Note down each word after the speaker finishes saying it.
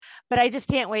but I just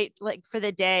can't wait like for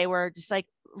the day where just like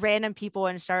random people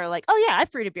in Charlotte like, oh yeah,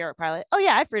 I've brewed a beer at Pilot. Oh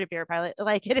yeah, I've brewed a beer at Pilot.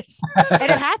 Like it is, and it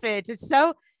happens. It's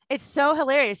so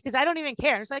hilarious because I don't even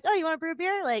care. It's like, oh, you want to brew a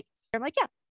beer? Like I'm like, yeah,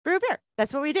 brew a beer.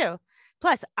 That's what we do.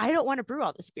 Plus, I don't want to brew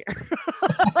all this beer.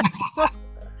 So.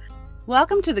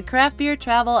 Welcome to the Craft Beer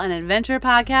Travel and Adventure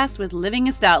Podcast with Living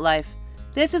a Stout Life.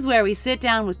 This is where we sit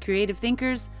down with creative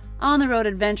thinkers, on-the-road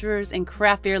adventurers, and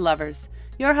craft beer lovers.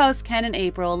 Your hosts, Ken and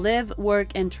April, live, work,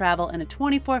 and travel in a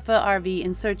 24-foot RV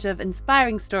in search of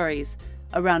inspiring stories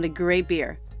around a great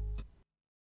beer.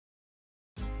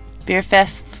 Beer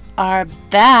fests are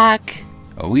back.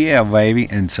 Oh yeah, baby.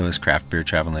 And so is Craft Beer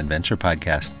Travel and Adventure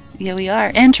Podcast. Yeah, we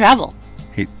are. And travel.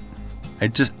 Hey,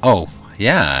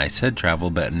 I said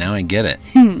travel, but now I get it.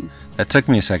 That took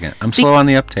me a second. I'm slow on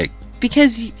the uptake.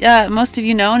 Because most of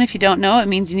you know, and if you don't know, it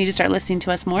means you need to start listening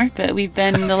to us more. But we've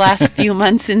been the last few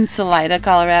months in Salida,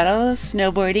 Colorado,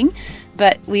 snowboarding.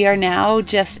 But we are now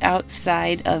just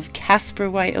outside of Casper,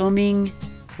 Wyoming.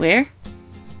 Where?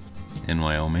 In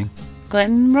Wyoming.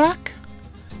 Glen Rock?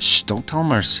 Shh, don't tell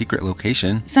them our secret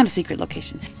location. It's not a secret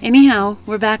location. Anyhow,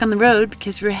 we're back on the road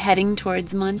because we're heading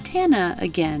towards Montana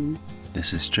again.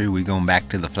 This is true. We're going back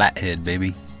to the Flathead,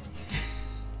 baby.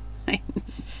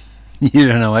 You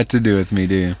don't know what to do with me,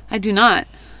 do you? I do not.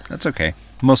 That's okay.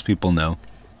 Most people know.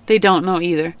 They don't know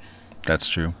either. That's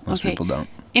true. Most people don't.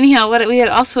 Anyhow, what we had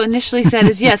also initially said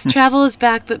is, yes, travel is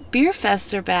back, but beer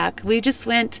fests are back. We just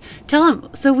went, tell them.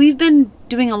 So we've been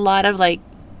doing a lot of, like,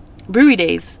 brewery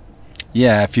days.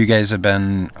 Yeah, if you guys have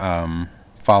been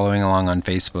following along on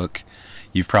Facebook,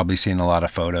 you've probably seen a lot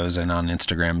of photos, and on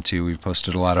Instagram, too. We've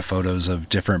posted a lot of photos of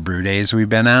different brew days we've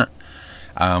been at.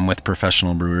 With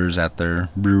professional brewers at their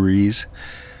breweries.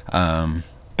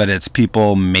 But it's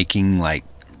people making like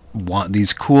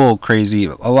these cool, crazy,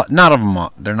 not of them,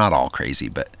 they're not all crazy,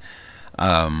 but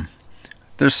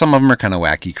there's some of them are kind of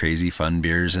wacky, crazy, fun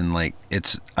beers. And like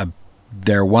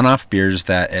they're one-off beers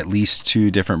that at least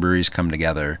two different breweries come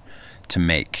together to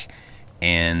make.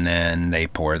 And then they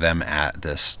pour them at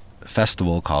this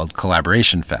festival called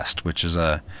Collaboration Fest, which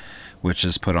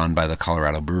is put on by the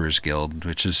Colorado Brewers Guild,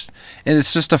 and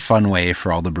it's just a fun way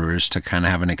for all the brewers to kind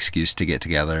of have an excuse to get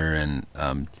together and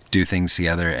do things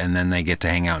together, and then they get to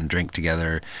hang out and drink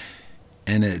together,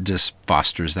 and it just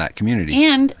fosters that community.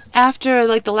 And after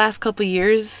like the last couple of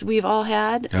years we've all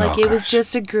had, it was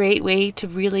just a great way to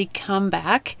really come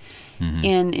back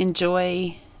and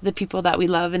enjoy the people that we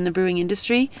love in the brewing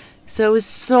industry. So it was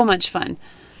so much fun.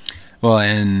 Well,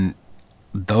 and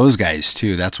those guys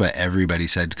too, that's what everybody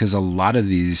said, because a lot of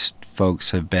these folks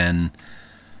have been,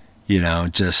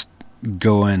 just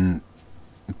going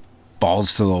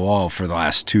balls to the wall for the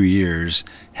last 2 years,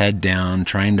 head down,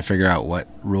 trying to figure out what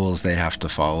rules they have to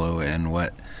follow and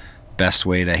what best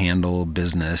way to handle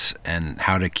business and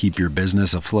how to keep your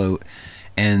business afloat.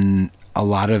 And a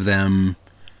lot of them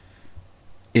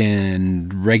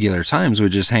in regular times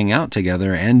would just hang out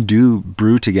together and do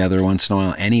brew together once in a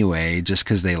while anyway, just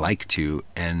because they like to.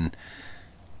 And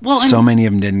so many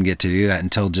of them didn't get to do that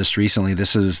until just recently.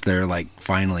 This is their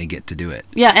finally get to do it.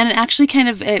 Yeah, and it actually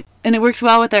and it works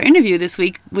well with our interview this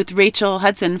week with Rachel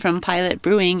Hudson from Pilot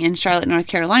Brewing in Charlotte, North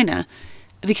Carolina,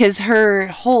 because her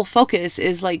whole focus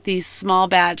is like these small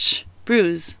batch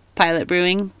brews. Pilot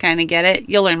Brewing, kind of get it.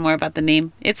 You'll learn more about the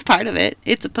name. It's part of it.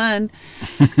 It's a pun.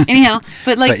 Anyhow,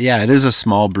 but yeah, it is a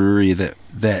small brewery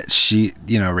that she,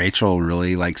 Rachel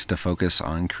really likes to focus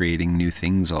on creating new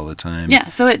things all the time. Yeah,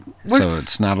 so it works. So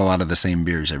it's not a lot of the same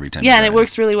beers every time. Yeah, and it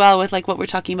works really well with what we're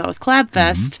talking about with Collab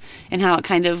Fest and how it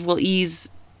kind of will ease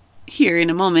here in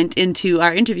a moment into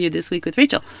our interview this week with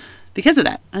Rachel. Because of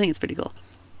that, I think it's pretty cool.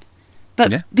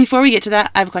 But before we get to that,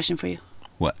 I have a question for you.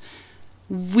 What?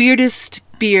 Weirdest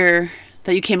beer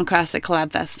that you came across at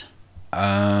Collab Fest?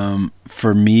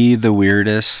 For me, the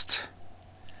weirdest,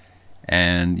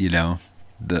 and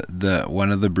the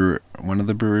one of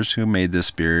the brewers who made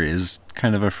this beer is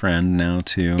kind of a friend now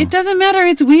too. It doesn't matter.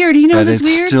 It's weird. He knows it's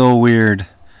weird. But it's still weird.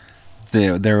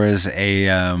 There was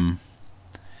a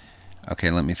okay,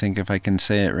 let me think if I can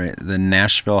say it right. The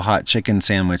Nashville hot chicken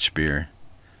sandwich beer,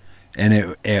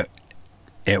 and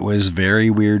it was very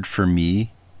weird for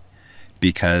me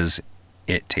because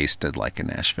it tasted like a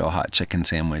Nashville hot chicken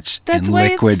sandwich in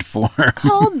liquid form.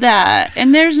 Called that.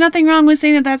 And there's nothing wrong with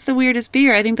saying that that's the weirdest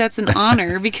beer. I think that's an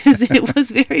honor because it was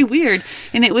very weird.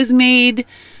 And it was made,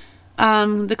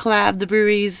 the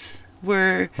breweries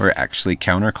were actually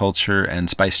Counterculture and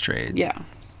Spice Trade. Yeah.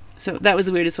 So that was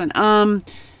the weirdest one.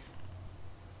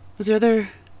 Was there other,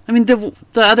 the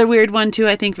other weird one too,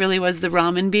 I think really was the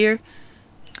ramen beer.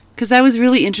 because that was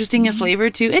really interesting a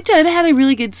flavor too. It did. It had a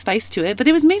really good spice to it, but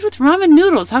it was made with ramen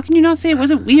noodles. How can you not say it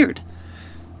wasn't weird?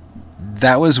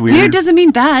 That was weird. Weird doesn't mean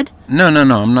bad. No.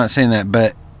 I'm not saying that,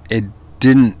 but it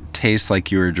didn't taste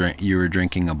like you were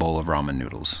drinking a bowl of ramen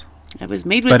noodles. It was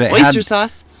made with oyster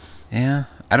sauce. Yeah,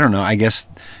 I don't know. I guess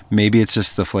maybe it's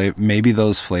just the flavor. Maybe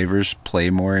those flavors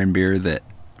play more in beer that,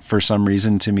 for some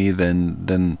reason, to me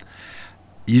than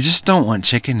you just don't want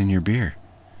chicken in your beer.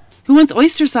 Who wants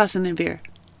oyster sauce in their beer?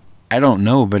 I don't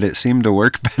know, but it seemed to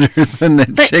work better than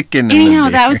the chicken. Anyhow,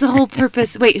 that was the whole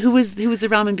purpose. Wait, who was the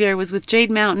ramen beer? It was with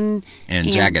Jade Mountain and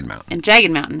Jagged Mountain. And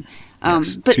Jagged Mountain.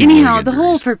 Yes, but anyhow, the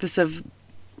whole purpose of,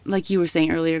 like you were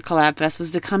saying earlier, Collab Fest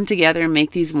was to come together and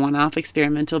make these one-off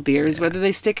experimental beers, whether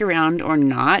they stick around or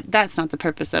not. That's not the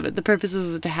purpose of it. The purpose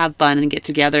is to have fun and get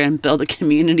together and build a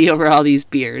community over all these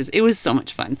beers. It was so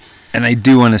much fun. And I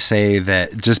do want to say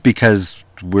that just because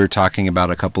we're talking about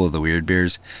a couple of the weird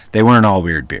beers, they weren't all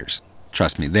weird beers.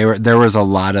 Trust me. There was a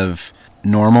lot of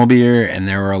normal beer, and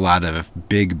there were a lot of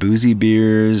big boozy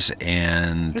beers,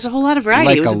 and there's a whole lot of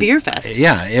variety. It was a beer fest.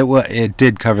 Yeah, it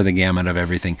did cover the gamut of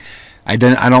everything. I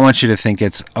don't want you to think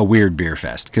it's a weird beer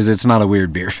fest, because it's not a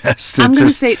weird beer fest. I'm going to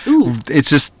say, ooh.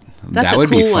 It's just, that would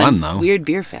be fun, though. Weird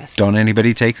beer fest. Don't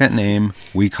anybody take that name.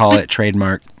 We call it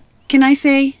trademark. Can I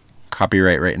say?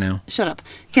 Copyright right now. Shut up.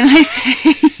 Can I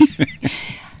say?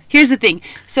 Here's the thing.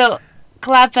 So,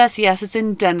 Collab Fest, yes, it's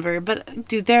in Denver, but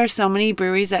dude, there are so many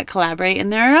breweries that collaborate,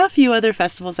 and there are a few other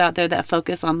festivals out there that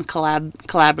focus on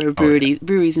collaborative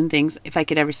breweries and things, if I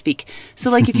could ever speak.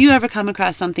 So, like, if you ever come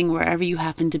across something wherever you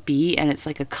happen to be, and it's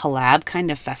like a collab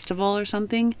kind of festival or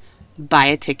something, buy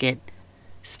a ticket,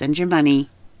 spend your money,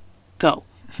 go.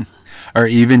 Or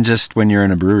even just when you're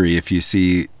in a brewery, if you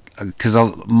see, because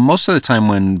most of the time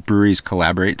when breweries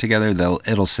collaborate together,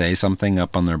 it'll say something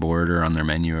up on their board or on their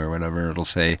menu or whatever. It'll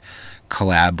say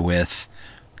collab with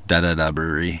da-da-da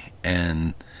brewery.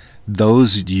 And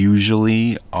those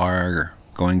usually are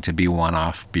going to be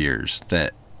one-off beers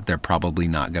that they're probably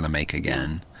not going to make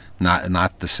again.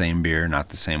 Not the same beer, not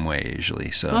the same way usually.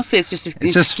 So mostly it's just an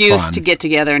excuse to get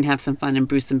together and have some fun and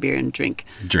brew some beer and drink.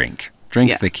 Drink's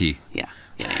the key. Yeah.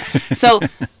 So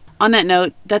on that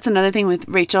note, that's another thing with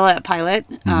Rachel at Pilot,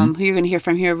 who you're going to hear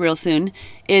from here real soon,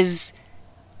 is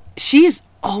she's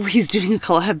always doing a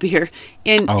collab beer.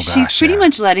 And she's pretty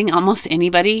much letting almost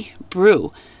anybody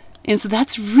brew. And so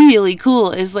that's really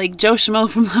cool, is like Joe Schmo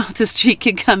from off the street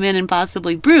could come in and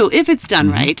possibly brew if it's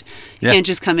done right. You can't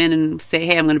just come in and say,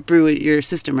 hey, I'm going to brew at your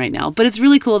system right now. But it's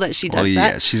really cool that she does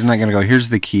that. Yeah, she's not going to go, here's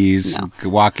the keys,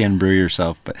 walk in, brew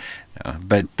yourself. But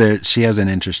she has an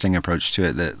interesting approach to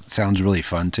it that sounds really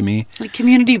fun to me. Like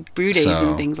community brew days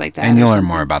and things like that. And you'll learn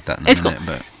more about that in a minute. Cool.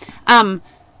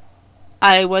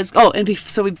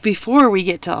 But before we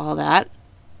get to all that,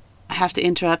 I have to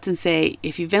interrupt and say,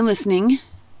 if you've been listening,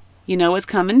 you know what's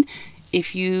coming.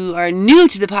 If you are new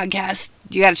to the podcast,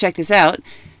 you got to check this out.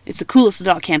 It's the coolest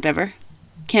adult camp ever.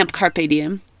 Camp Carpe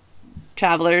Diem.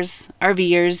 Travelers,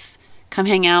 RVers, come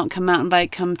hang out, come mountain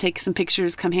bike, come take some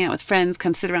pictures, come hang out with friends,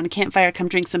 come sit around a campfire, come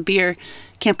drink some beer.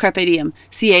 Camp Carpe Diem.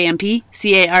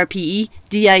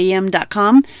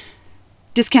 CampCarpediem.com.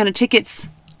 Discounted tickets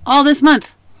all this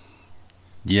month.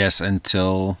 Yes,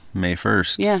 until May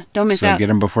 1st. Yeah, don't miss out. So get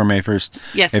them before May 1st.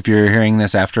 Yes. If you're hearing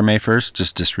this after May 1st,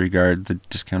 just disregard the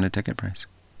discounted ticket price.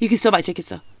 You can still buy tickets,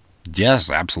 though.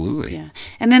 Yes, absolutely. Yeah.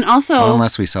 And then also... Well,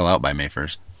 unless we sell out by May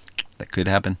 1st. That could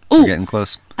happen. We're getting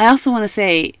close. I also want to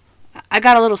say, I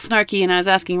got a little snarky and I was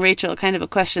asking Rachel kind of a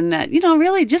question that,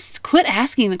 really just quit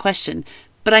asking the question.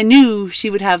 But I knew she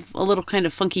would have a little kind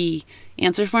of funky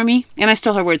answer for me. And I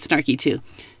stole her word snarky, too.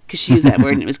 Because she used that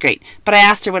word and it was great. But I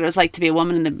asked her what it was like to be a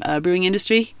woman in the brewing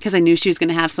industry, because I knew she was going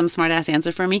to have some smart-ass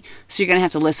answer for me. So you're going to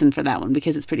have to listen for that one,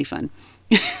 because it's pretty fun.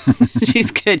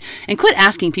 She's good. And quit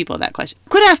asking people that question.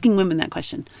 Quit asking women that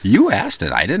question. You asked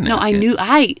it. I didn't ask it. No, I knew.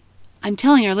 I'm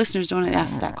telling our listeners, don't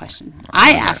ask that question.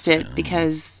 I asked it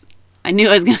because I knew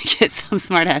I was going to get some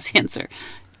smart-ass answer.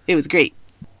 It was great.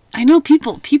 I know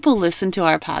people listen to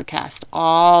our podcast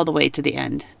all the way to the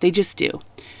end. They just do.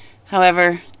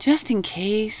 However, just in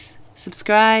case,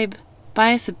 subscribe,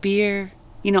 buy us a beer,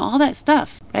 all that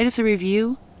stuff. Write us a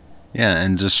review. Yeah,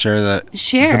 and just share that.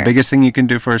 Share. The biggest thing you can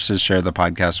do for us is share the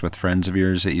podcast with friends of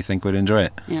yours that you think would enjoy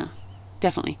it. Yeah,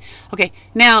 definitely. Okay,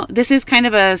 now this is kind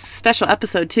of a special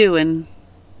episode too, and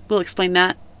we'll explain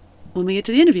that when we get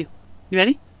to the interview. You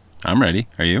ready? I'm ready.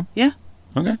 Are you? Yeah.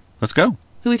 Okay, let's go.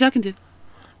 Who are we talking to?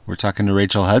 We're talking to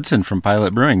Rachel Hudson from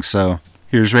Pilot Brewing. So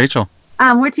here's Rachel.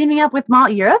 We're teaming up with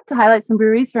Malt Europe to highlight some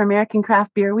breweries for American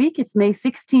Craft Beer Week. It's May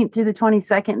 16th through the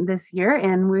 22nd this year,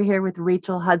 and we're here with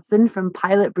Rachel Hudson from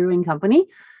Pilot Brewing Company.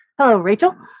 Hello,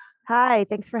 Rachel. Hi,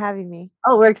 thanks for having me.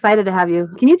 Oh, we're excited to have you.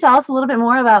 Can you tell us a little bit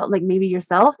more about like maybe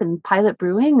yourself and Pilot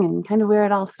Brewing and kind of where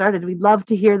it all started? We'd love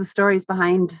to hear the stories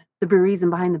behind the breweries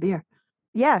and behind the beer.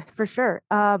 Yeah, for sure.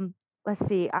 Let's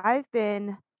see. I've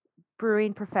been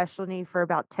brewing professionally for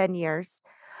about 10 years.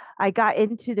 I got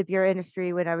into the beer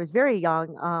industry when I was very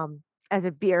young, as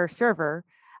a beer server.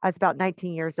 I was about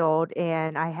 19 years old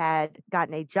and I had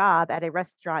gotten a job at a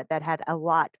restaurant that had a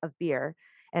lot of beer,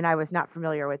 and I was not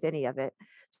familiar with any of it.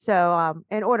 So,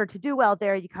 in order to do well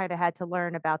there, you kind of had to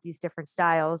learn about these different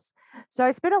styles. So,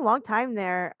 I spent a long time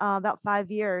there, about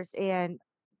 5 years, and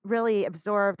really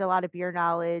absorbed a lot of beer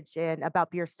knowledge and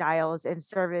about beer styles and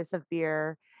service of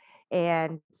beer,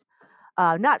 and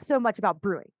not so much about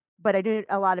brewing, but I knew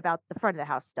a lot about the front of the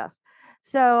house stuff.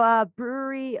 So,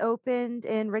 brewery opened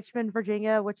in Richmond,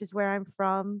 Virginia, which is where I'm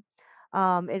from.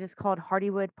 It is called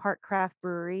Hardywood Park Craft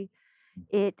Brewery.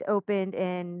 It opened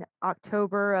in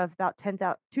October of about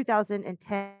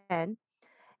 2010.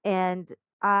 And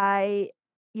I,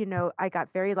 I got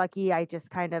very lucky. I just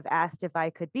kind of asked if I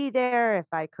could be there, if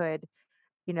I could,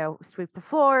 sweep the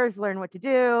floors, learn what to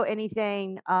do,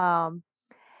 anything. And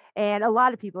a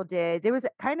lot of people did. There was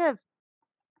kind of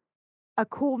a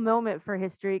cool moment for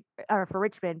history, or for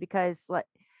Richmond, because like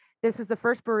this was the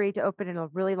first brewery to open in a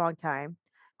really long time.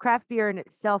 Craft beer in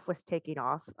itself was taking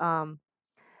off.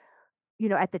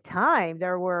 At the time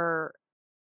there were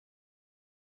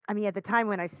I mean, at the time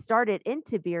when I started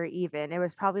into beer even, it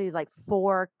was probably like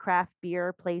 4 craft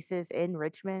beer places in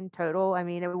Richmond total. I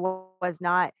mean, was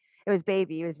not it was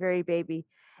baby, it was very baby.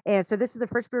 And so this is the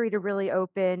first brewery to really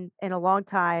open in a long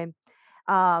time.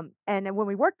 And then when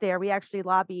we worked there, we actually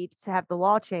lobbied to have the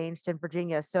law changed in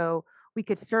Virginia so we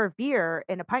could serve beer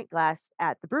in a pint glass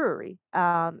at the brewery.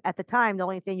 At the time, the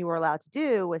only thing you were allowed to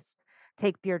do was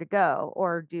take beer to go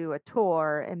or do a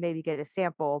tour and maybe get a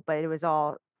sample, but it was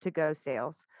all to go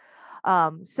sales.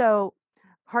 So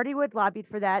Hardywood lobbied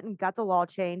for that and got the law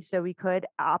changed so we could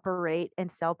operate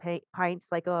and sell pints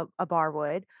like a bar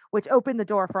would, which opened the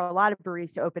door for a lot of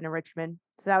breweries to open in Richmond.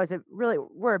 So that was a really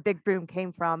where a big boom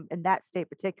came from in that state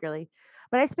particularly.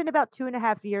 But I spent about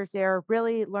 2.5 years there,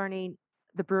 really learning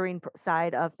the brewing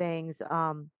side of things.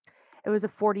 It was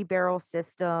a 40 barrel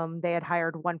system. They had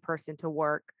hired one person to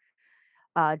work,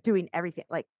 doing everything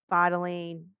like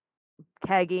bottling,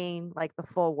 kegging, like the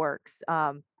full works.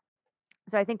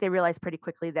 So I think they realized pretty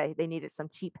quickly that they needed some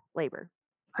cheap labor.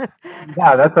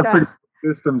 Yeah, that's a So pretty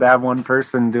good system to have one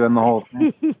person doing the whole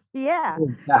thing. yeah,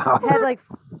 Yeah. had like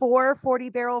 4 40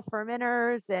 barrel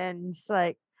fermenters and just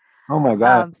like Oh my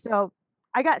God. so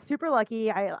I got super lucky.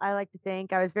 I like to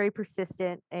think I was very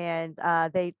persistent, and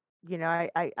they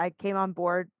I came on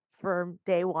board from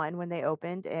day one when they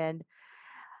opened, and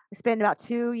spent about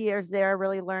 2 years there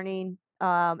really learning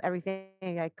everything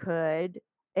I could,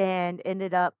 and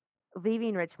ended up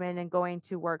leaving Richmond and going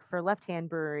to work for Left Hand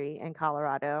Brewery in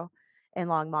Colorado in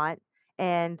Longmont.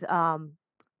 And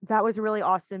that was a really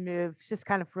awesome move. It's just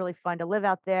kind of really fun to live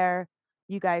out there.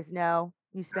 You guys know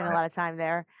you spend a lot of time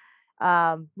there.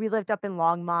 We lived up in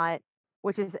Longmont,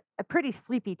 which is a pretty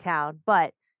sleepy town,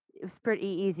 but it was pretty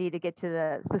easy to get to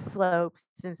the slopes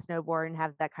and snowboard and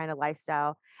have that kind of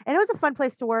lifestyle. And it was a fun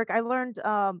place to work. I learned,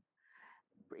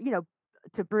 you know,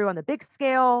 to brew on the big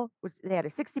scale, which they had a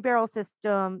 60 barrel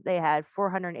system. They had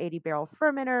 480 barrel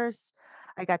fermenters.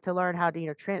 I got to learn how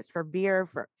to, transfer beer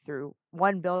through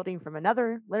one building from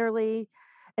another, literally.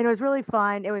 And it was really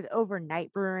fun. It was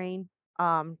overnight brewing,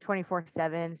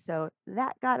 24/7. So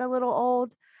that got a little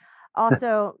old.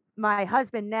 Also, my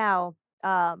husband now,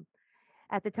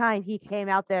 at the time he came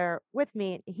out there with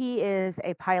me, he is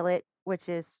a pilot, which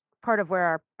is part of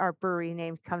where our brewery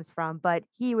name comes from, but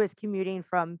he was commuting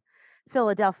from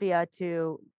Philadelphia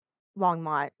to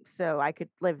Longmont so I could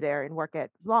live there and work at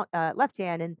Left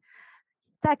Hand. And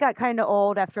that got kind of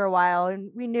old after a while.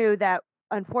 And we knew that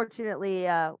unfortunately,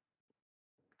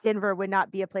 Denver would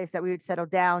not be a place that we would settle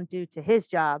down due to his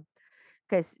job.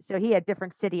 So he had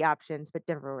different city options, but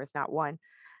Denver was not one.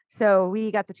 So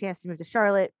we got the chance to move to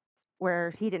Charlotte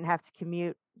where he didn't have to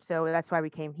commute. So that's why we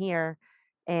came here.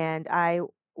 And I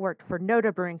worked for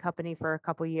Noda Brewing Company for a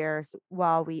couple years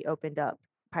while we opened up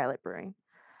Pilot Brewing.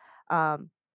 Um,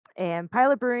 and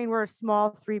Pilot Brewing, we're a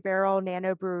small 3 barrel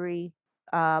nano brewery.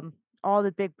 All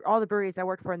the breweries I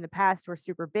worked for in the past were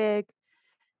super big,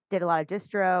 did a lot of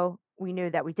distro. We knew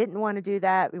that we didn't want to do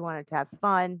that. We wanted to have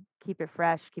fun, keep it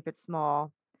fresh, keep it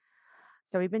small.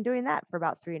 So we've been doing that for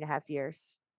about 3.5 years.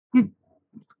 Did,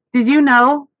 did you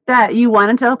know that you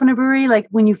wanted to open a brewery like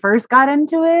when you first got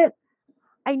into it?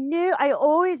 I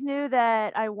always knew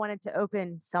that I wanted to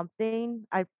open something.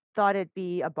 I thought it'd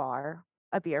be a bar,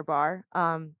 a beer bar.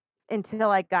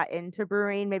 until I got into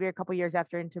brewing, maybe a couple years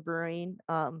after into brewing.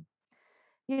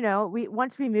 We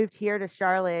once we moved here to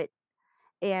Charlotte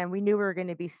and we knew we were going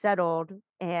to be settled,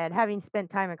 and having spent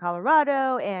time in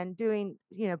Colorado and doing,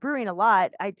 brewing a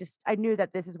lot, I knew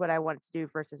that this is what I wanted to do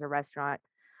versus a restaurant.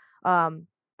 Um,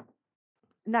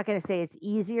 I'm not going to say it's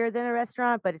easier than a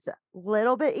restaurant, but it's a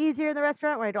little bit easier in the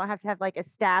restaurant where I don't have to have like a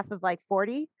staff of like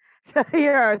 40, so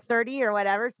here or 30 or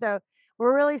whatever. So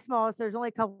we're really small. So there's only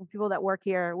a couple of people that work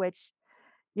here, which,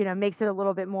 makes it a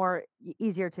little bit more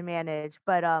easier to manage,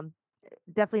 but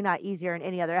definitely not easier in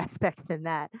any other aspect than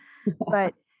that.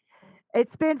 But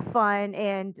it's been fun.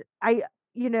 And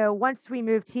once we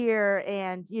moved here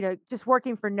and, just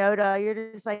working for Noda,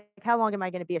 you're just like, how long am I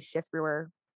going to be a shift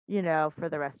brewer, for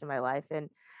the rest of my life? And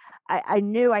I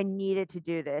knew I needed to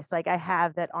do this. Like, I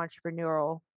have that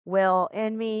entrepreneurial will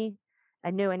in me.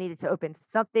 I knew I needed to open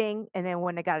something. And then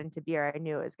when I got into beer, I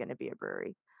knew it was going to be a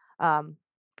brewery.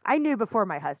 I knew before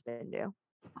my husband knew.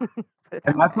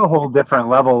 And that's a whole different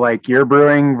level, like your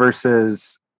brewing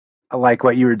versus like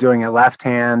what you were doing at Left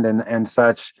Hand and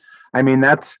such. I mean,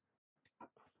 at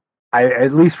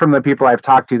least from the people I've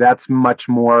talked to, that's much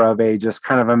more of a just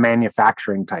kind of a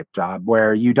manufacturing type job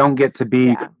where you don't get to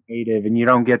be creative and you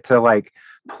don't get to like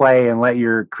play and let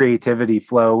your creativity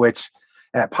flow, which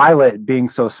at Pilot being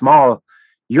so small,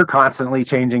 you're constantly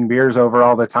changing beers over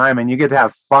all the time and you get to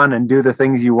have fun and do the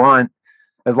things you want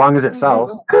as long as it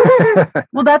sells.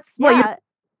 Well, that's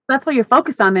what you're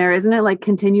focused on there, isn't it? Like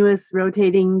continuous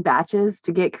rotating batches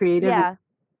to get creative. Yeah.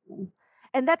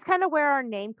 And that's kind of where our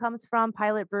name comes from,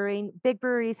 Pilot Brewing. Big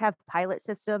breweries have pilot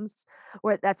systems,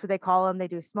 where that's what they call them. They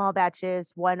do small batches,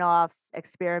 one-offs,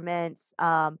 experiments.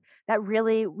 We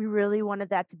really wanted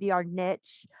that to be our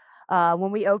niche.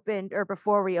 When we opened, or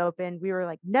before we opened, we were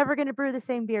like, never going to brew the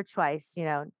same beer twice,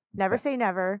 never say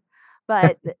never.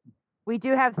 But we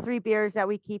do have 3 beers that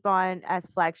we keep on as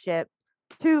flagship.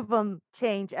 2 of them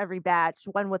change every batch,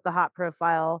 one with the hop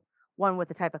profile, one with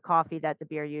the type of coffee that the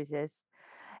beer uses.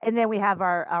 And then we have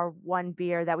our one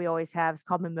beer that we always have. It's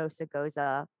called Mimosa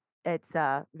Goza. It's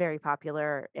very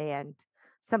popular, and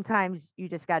sometimes you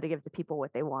just got to give the people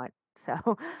what they want.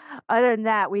 So other than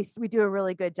that, we do a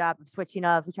really good job of switching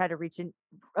up. We try to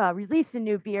release a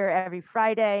new beer every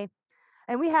Friday.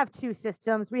 And we have 2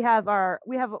 systems. We have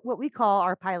what we call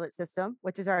our pilot system,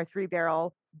 which is our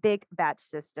 3-barrel big batch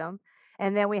system.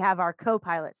 And then we have our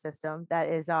co-pilot system that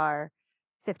is our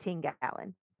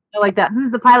 15-gallon. I like that.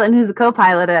 Who's the pilot and who's the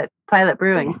co-pilot at Pilot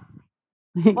Brewing?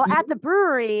 Well, at the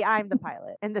brewery, I'm the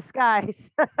pilot. In the skies,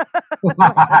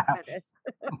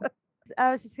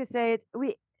 I was just gonna say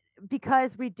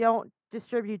because we don't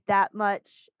distribute that much.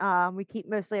 We keep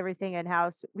mostly everything in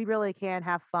house. We really can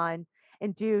have fun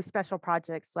and do special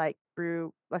projects like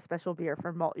brew a special beer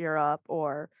for Malt Europe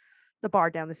or the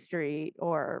bar down the street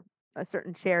or a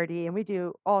certain charity, and we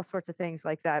do all sorts of things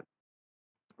like that.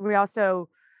 We also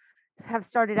have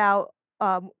started out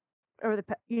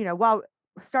while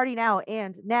starting out,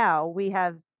 and now we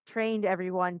have trained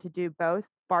everyone to do both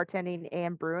bartending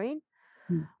and brewing.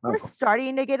 We're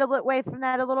starting to get away from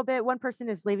that a little bit. One person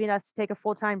is leaving us to take a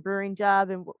full-time brewing job,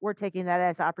 and we're taking that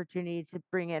as an opportunity to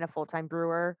bring in a full-time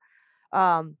brewer.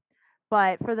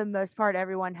 But for the most part,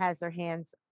 everyone has their hands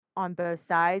on both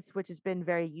sides, which has been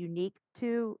very unique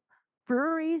to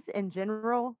breweries in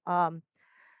general.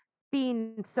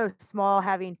 Being so small,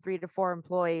 having 3 to 4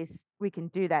 employees, we can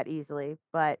do that easily.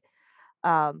 But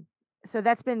so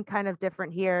that's been kind of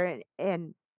different here,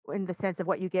 and in the sense of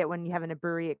what you get when you have a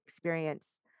brewery experience.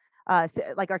 So,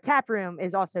 like, our tap room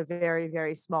is also very,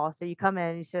 very small. So you come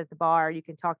in, you sit at the bar, you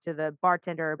can talk to the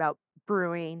bartender about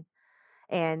brewing,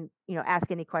 and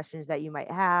ask any questions that you might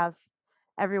have.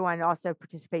 Everyone also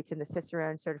participates in the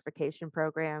Cicerone certification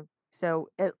program. So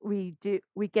we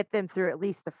get them through at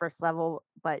least the first level,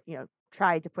 but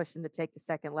try to push them to take the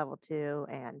second level too.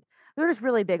 And we're just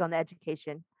really big on the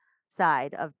education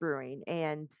side of brewing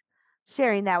and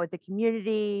sharing that with the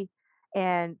community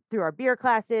and through our beer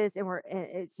classes. And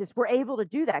we're able to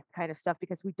do that kind of stuff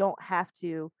because we don't have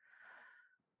to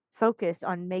focus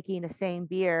on making the same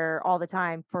beer all the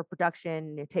time for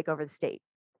production and take over the state.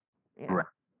 Right.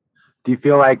 Do you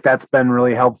feel like that's been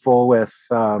really helpful with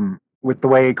the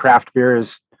way craft beer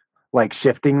is like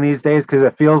shifting these days? Because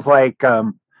it feels like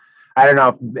I don't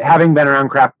know, having been around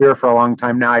craft beer for a long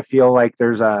time now, I feel like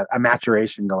there's a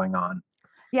maturation going on.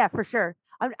 Yeah, for sure.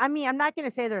 I mean, I'm not going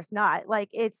to say there's not. Like,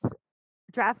 it's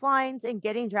draft lines, and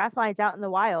getting draft lines out in the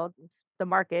wild, the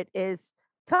market is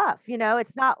tough.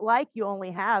 It's not like you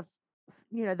only have,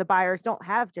 the buyers don't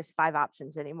have just 5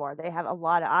 options anymore. They have a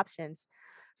lot of options.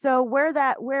 So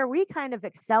where we kind of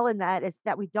excel in that is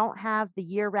that we don't have the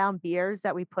year-round beers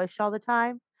that we push all the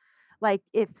time. Like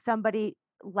if somebody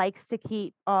likes to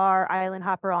keep our Island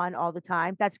Hopper on all the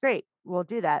time, that's great. We'll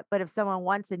do that. But if someone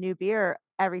wants a new beer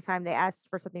every time they ask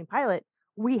for something pilot,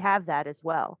 we have that as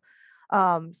well.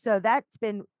 So that's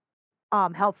been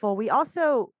helpful. We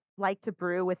also like to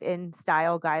brew within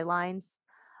style guidelines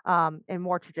and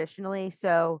more traditionally.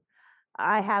 So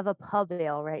I have a pub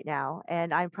ale right now,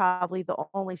 and I'm probably the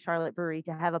only Charlotte brewery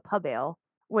to have a pub ale,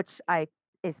 which I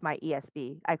is my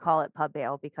ESB. I call it pub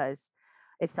ale because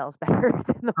it sells better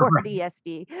than the word Right.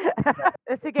 ESB.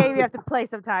 It's a game you have to play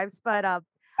sometimes, but I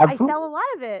Absolutely. sell a lot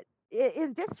of it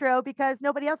in distro because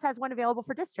nobody else has one available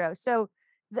for distro. So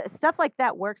the stuff like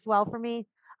that works well for me.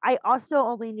 I also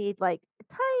only need like a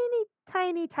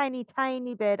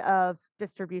tiny bit of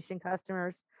distribution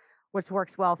customers, which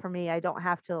works well for me. I don't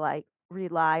have to like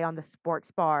rely on the sports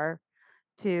bar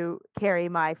to carry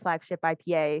my flagship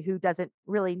IPA, who doesn't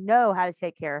really know how to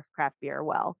take care of craft beer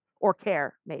well, or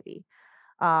care maybe.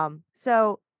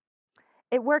 So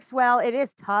it works well. It is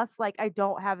tough. Like I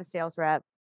don't have a sales rep.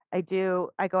 I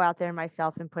go out there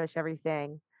myself and push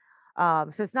everything.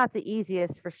 So it's not the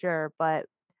easiest for sure, but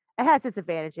it has its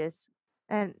advantages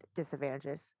and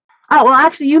disadvantages. Oh, well,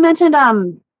 actually, you mentioned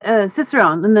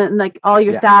Cicerone, and then like all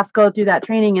your Yeah. staff go through that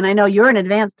training, and I know you're an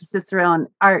advanced Cicerone.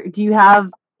 Do you have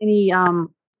any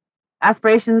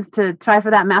aspirations to try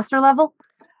for that master level?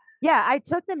 Yeah, I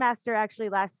took the master actually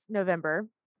last November.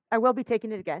 I will be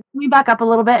taking it again. Can we back up a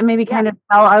little bit and maybe kind of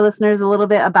tell our listeners a little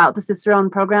bit about the Cicerone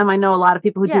program? I know a lot of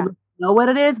people who Yeah. do know what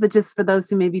it is, but just for those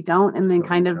who maybe don't, and then Sure,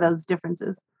 kind of sure. those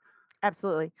differences.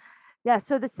 Absolutely. Yeah,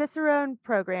 so the Cicerone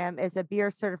program is a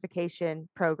beer certification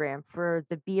program for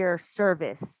the beer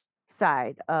service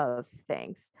side of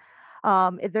things.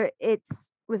 It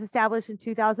was established in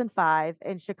 2005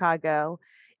 in Chicago.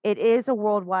 It is a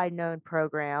worldwide known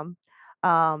program.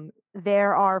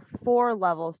 There are 4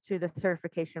 levels to the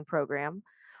certification program.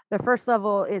 The first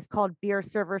level is called Beer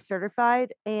Server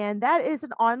Certified, and that is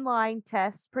an online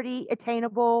test, pretty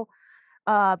attainable.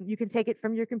 You can take it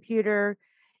from your computer.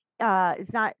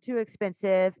 It's not too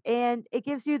expensive, and it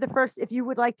gives you the first. If you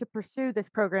would like to pursue this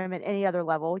program at any other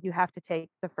level, you have to take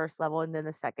the first level and then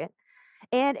the second.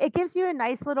 And it gives you a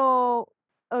nice little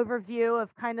overview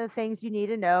of kind of things you need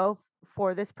to know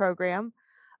for this program.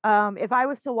 If I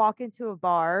was to walk into a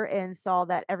bar and saw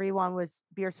that everyone was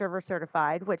beer server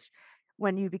certified, which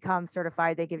when you become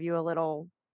certified, they give you a little,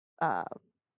 uh,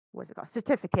 what's it called,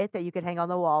 certificate that you can hang on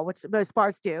the wall, which most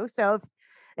bars do. So if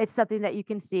it's something that you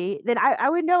can see, then I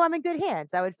would know I'm in good hands.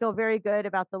 I would feel very good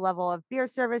about the level of beer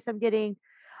service I'm getting.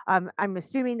 I'm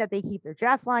assuming that they keep their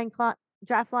draft lines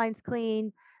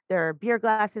clean, their beer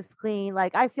glasses clean.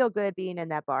 Like I feel good being in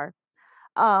that bar.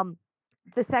 Um,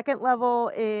 the second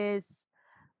level is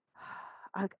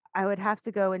I would have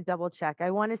to go and double check.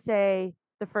 I want to say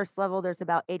the first level there's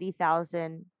about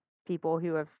 80,000 people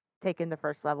who have taken the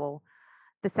first level.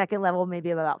 The second level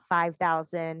maybe about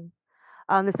 5,000.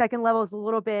 The second level is a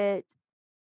little bit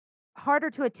harder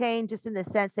to attain, just in the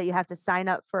sense that you have to sign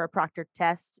up for a proctored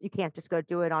test. You can't just go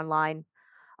do it online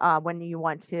when you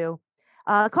want to.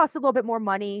 It costs a little bit more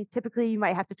money. Typically, you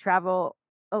might have to travel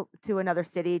to another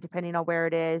city depending on where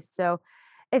it is. So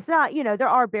it's not, there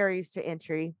are barriers to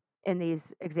entry in these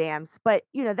exams, but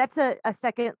that's a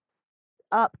second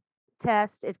up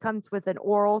test. It comes with an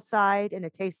oral side and a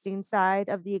tasting side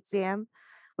of the exam,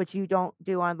 which you don't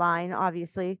do online,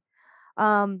 obviously.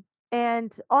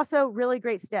 And also really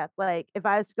great step. Like if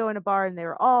I was to go in a bar and they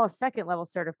were all second level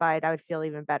certified, I would feel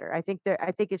even better. I think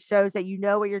it shows that you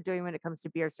know what you're doing when it comes to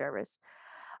beer service.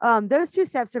 Those 2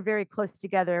 steps are very close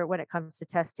together when it comes to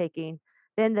test taking.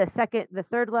 Then the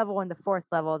third level and the fourth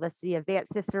level, that's the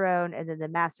advanced Cicerone and then the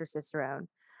master Cicerone.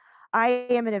 I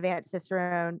am an advanced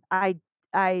Cicerone. I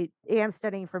am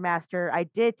studying for master. I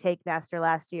did take master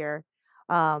last year.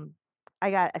 I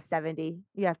got a 70.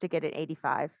 You have to get an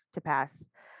 85 to pass.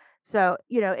 So,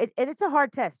 it's a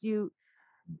hard test.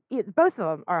 Both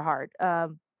of them are hard.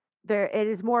 It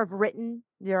is more of written.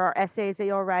 There are essays that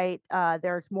you'll write.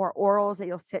 There's more orals that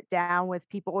you'll sit down with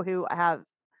people who have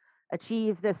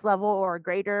achieved this level or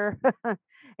greater,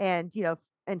 and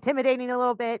intimidating a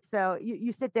little bit. So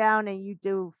you sit down and you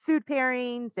do food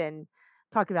pairings and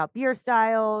talk about beer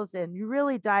styles, and you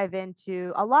really dive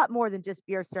into a lot more than just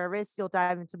beer service. You'll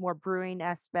dive into more brewing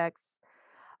aspects.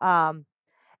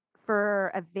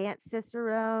 For advanced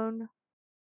Cicerone,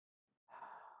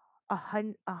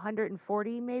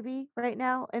 140 maybe right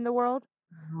now in the world.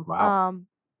 Wow.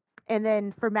 And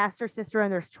then for master Cicerone,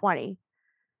 there's 20.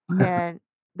 And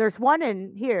there's one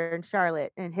in here in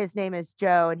Charlotte, and his name is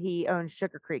Joe, and he owns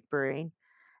Sugar Creek Brewing.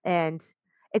 And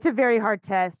it's a very hard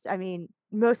test. I mean,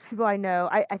 most people I know,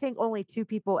 I think only 2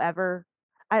 people ever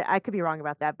I could be wrong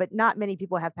about that, but not many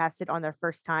people have passed it on their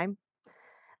first time.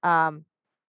 Um,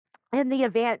 and the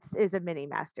advance is a mini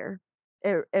master.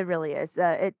 It really is.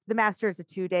 The master is a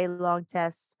 2-day long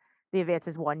test. The advance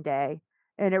is 1 day,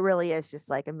 and it really is just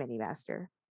like a mini master.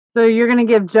 So you're going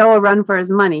to give Joe a run for his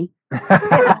money.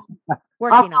 Yeah.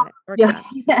 Working on it. Working on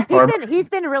it. Yeah. He's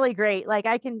been really great. Like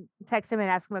I can text him and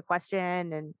ask him a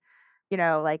question, and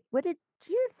like, what did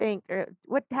you think, or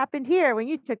what happened here when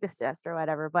you took this test or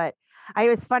whatever. But it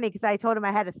was funny because I told him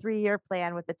I had a 3-year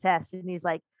plan with the test, and he's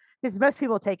like, because most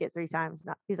people take it 3 times.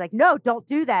 He's like, no, don't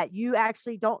do that. You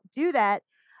actually don't do that.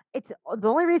 It's the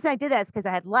only reason I did that is because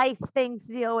I had life things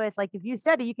to deal with. Like if you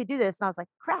study, you could do this. And I was like,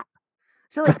 crap.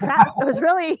 It's really crap. I was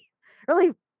really,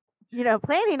 really,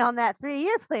 planning on that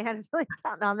 3-year plan. I was really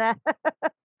counting on that.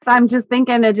 I'm just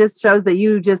thinking it just shows that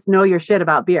you just know your shit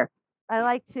about beer. I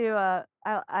like to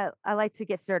I like to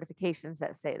get certifications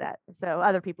that say that, so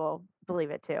other people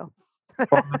believe it too.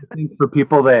 Well, I think for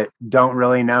people that don't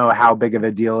really know how big of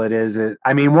a deal it is,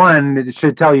 I mean, one, it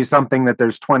should tell you something that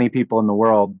there's 20 people in the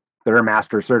world that are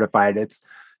master certified. It's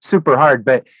super hard,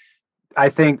 but I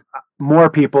think more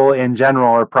people in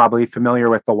general are probably familiar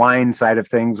with the wine side of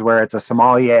things, where it's a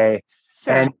sommelier.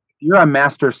 Sure. And if you're a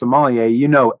master sommelier, you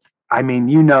know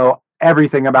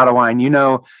everything about a wine. You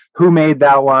know who made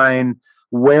that wine,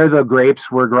 where the grapes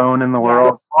were grown in the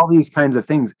world, all these kinds of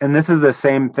things. And this is the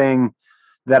same thing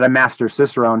that a master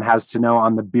cicerone has to know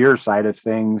on the beer side of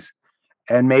things,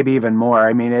 and maybe even more.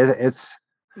 I mean, it's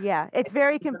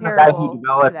very comparable. The guy who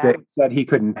developed it said he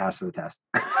couldn't pass the test.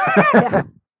 Yeah.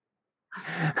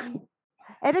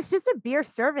 And it's just a beer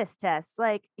service test.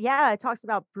 Like, yeah, it talks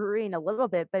about brewing a little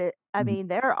bit, but I mean,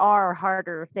 there are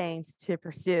harder things to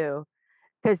pursue,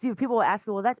 because people will ask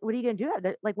me, well, what are you going to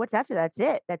do? Like, what's after that?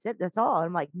 That's it. That's all. And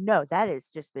I'm like, no, that is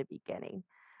just the beginning.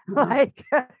 Like,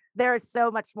 there is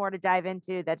so much more to dive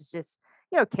into. That's just,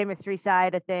 chemistry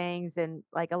side of things, and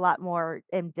like a lot more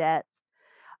in depth.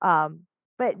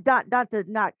 But not to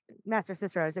knock Master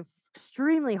Cicero. It's an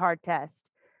extremely hard test.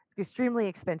 It's extremely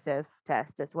expensive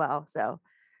test as well. So,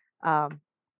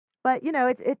 but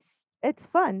it's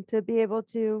fun to be able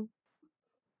to,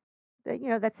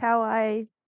 that's how I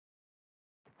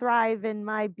thrive in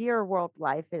my beer world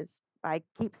life, is I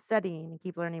keep studying and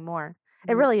keep learning more.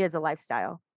 It really is a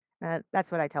lifestyle.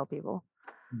 That's what I tell people.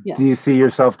 Yeah. Do you see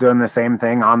yourself doing the same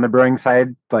thing on the brewing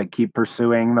side? Like keep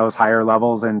pursuing those higher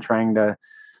levels and trying to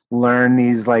learn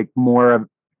these like more,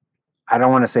 I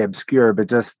don't want to say obscure, but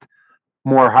just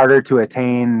more harder to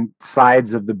attain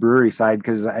sides of the brewery side?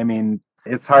 Because I mean,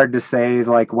 it's hard to say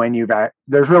like when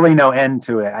there's really no end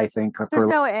to it, I think. There's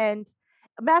no end.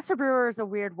 Master brewer is a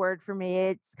weird word for me.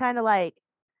 It's kind of like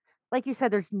you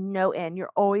said, there's no end.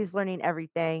 You're always learning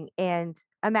everything. And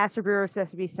a master brewer is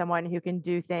supposed to be someone who can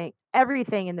do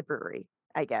everything in the brewery,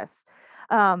 I guess.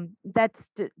 That's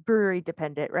brewery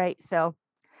dependent, right? So,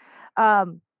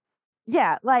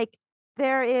 yeah, like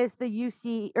there is the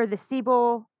UC or the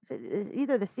Siebel,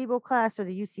 either the Siebel class or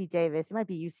the UC Davis. It might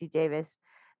be UC Davis,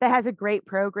 that has a great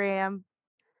program.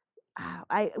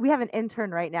 We have an intern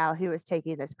right now who is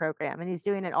taking this program, and he's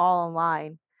doing it all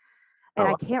online. And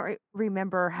I can't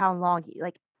remember how long,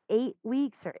 like 8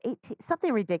 weeks or 18,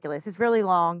 something ridiculous. It's really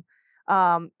long.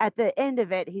 At the end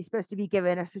of it, he's supposed to be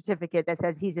given a certificate that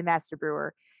says he's a master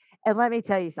brewer. And let me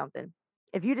tell you something.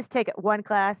 If you just take one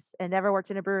class and never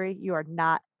worked in a brewery, you are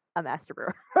not a master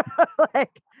brewer.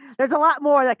 Like, there's a lot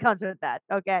more that comes with that.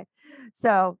 Okay.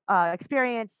 So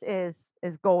experience is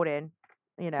golden.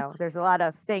 There's a lot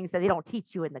of things that they don't teach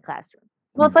you in the classroom.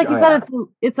 Well, it's like you said,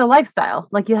 it's a lifestyle.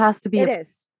 Like it has to be. It is.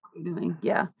 Doing.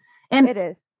 Yeah. And it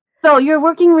is. So you're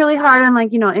working really hard on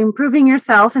improving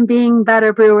yourself and being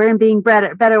better brewer and being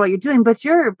better what you're doing. But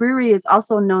your brewery is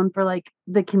also known for like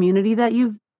the community that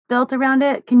you've built around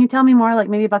it. Can you tell me more, like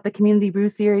maybe about the community brew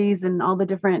series and all the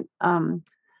different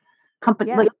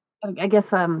companies, like I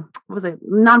guess what was it,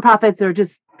 nonprofits or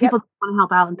just people who want to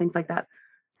help out and things like that?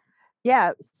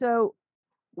 Yeah. So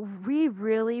we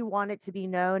really want it to be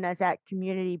known as that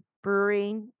community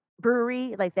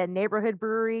brewery, like that neighborhood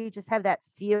brewery. Just have that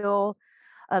feel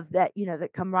of that, the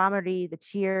camaraderie, the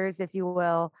cheers, if you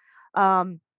will,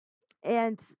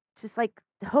 and just like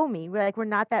homey. We're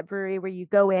not that brewery where you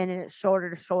go in and it's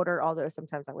shoulder to shoulder, although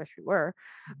sometimes I wish we were.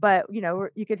 But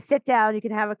you could sit down, you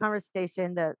can have a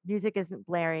conversation, the music isn't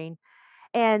blaring.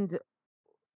 And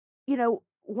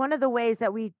one of the ways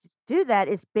that we do that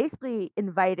is basically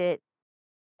invited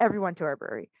everyone to our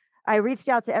brewery. I reached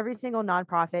out to every single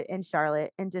nonprofit in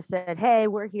Charlotte and just said, hey,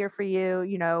 we're here for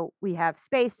you. We have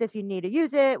space if you need to use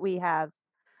it. We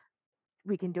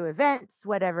can do events,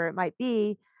 whatever it might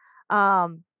be.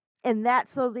 And that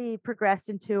slowly progressed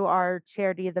into our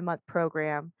Charity of the Month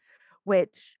program,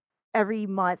 which every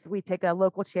month we pick a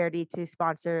local charity to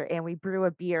sponsor and we brew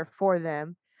a beer for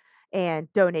them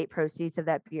and donate proceeds of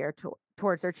that beer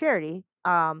towards their charity.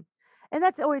 And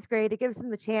that's always great. It gives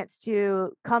them the chance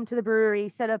to come to the brewery,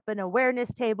 set up an awareness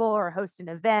table, or host an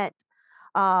event.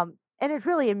 And it's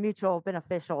really a mutual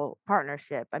beneficial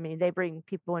partnership. I mean, they bring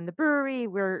people in the brewery,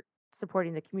 we're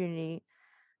supporting the community,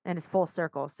 and it's full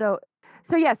circle. So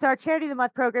our Charity of the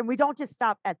Month program, we don't just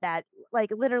stop at that.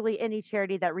 Like literally any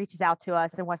charity that reaches out to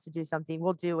us and wants to do something,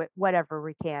 we'll do it whatever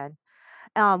we can.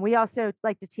 We also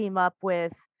like to team up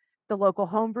with the local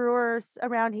home brewers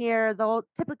around here. They'll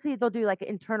do like an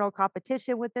internal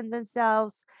competition within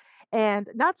themselves. And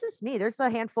not just me, there's a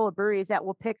handful of breweries that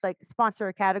will pick like sponsor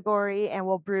a category and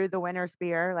we'll brew the winner's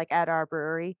beer like at our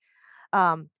brewery.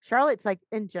 Charlotte's like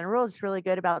in general is really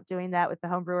good about doing that with the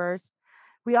home brewers.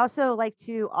 We also like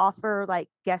to offer like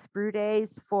guest brew days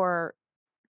for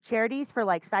charities for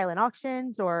like silent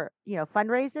auctions or,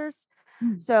 fundraisers.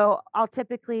 So I'll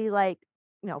typically like,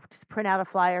 just print out a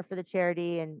flyer for the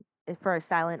charity and for a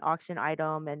silent auction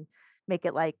item and make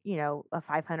it like, a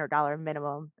 $500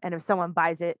 minimum. And if someone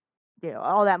buys it,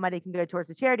 all that money can go towards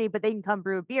the charity, but they can come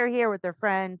brew a beer here with their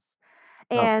friends.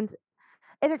 Oh. And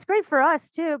it's great for us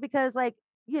too, because like,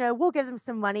 we'll give them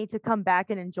some money to come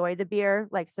back and enjoy the beer.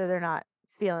 Like, so they're not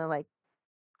feeling like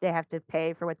they have to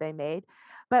pay for what they made,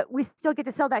 but we still get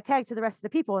to sell that keg to the rest of the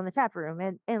people in the tap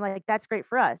room. And like, that's great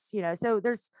for us, so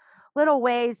there's little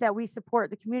ways that we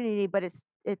support the community, but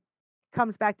it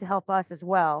comes back to help us as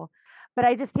well. But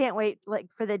I just can't wait like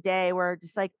for the day where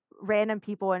just like random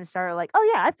people in Charlotte like,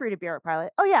 oh yeah, I've brewed a beer at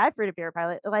Pilot. Oh yeah, I've brewed a beer at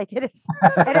Pilot. Like it is,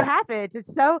 and it happens.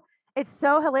 It's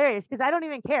so hilarious because I don't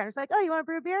even care. It's like, oh, you want to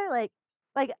brew a beer? Like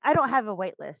I don't have a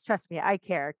wait list. Trust me, I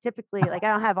care. Typically, like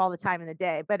I don't have all the time in the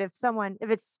day. But if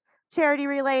it's charity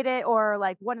related or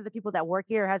like one of the people that work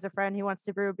here has a friend who wants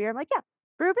to brew a beer, I'm like, yeah,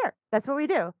 brew a beer. That's what we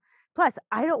do. Plus,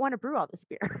 I don't want to brew all this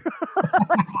beer.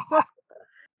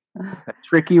 A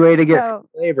tricky way to get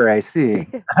flavor, I see.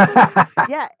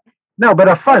 Yeah. No, but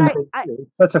a fun thing.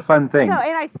 It's such a fun thing. No,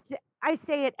 and I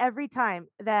say it every time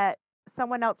that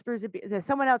someone else brews a beer, that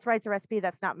someone else writes a recipe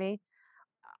that's not me.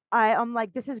 I'm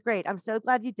like, this is great. I'm so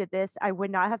glad you did this. I would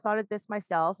not have thought of this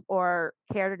myself or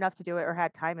cared enough to do it or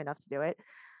had time enough to do it.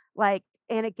 Like,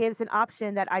 and it gives an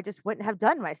option that I just wouldn't have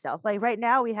done myself. Like right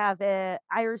now we have a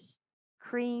Irish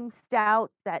cream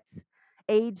stout that's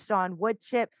aged on wood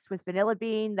chips with vanilla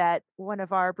bean that one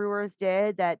of our brewers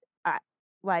did that I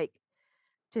like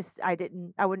I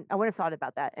wouldn't have thought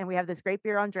about that. And we have this great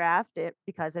beer on draft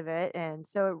because of it. And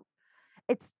so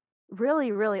it's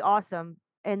really, really awesome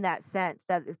in that sense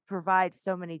that it provides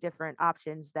so many different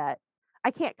options that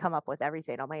I can't come up with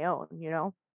everything on my own,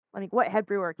 I mean, what head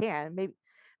brewer can?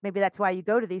 Maybe that's why you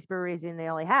go to these breweries and they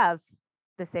only have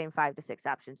the same 5 to 6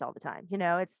 options all the time.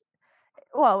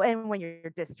 And when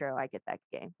you're distro, I get that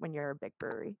game when you're a big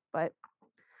brewery. But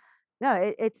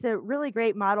no, it's a really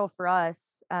great model for us.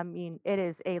 I mean, it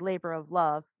is a labor of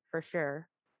love for sure.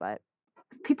 But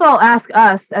people ask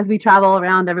us as we travel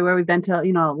around everywhere. We've been to,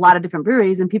 a lot of different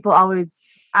breweries, and people always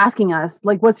asking us,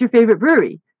 like, what's your favorite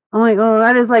brewery? I'm like, oh,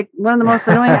 that is like one of the most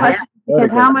annoying questions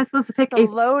because how am I supposed to pick a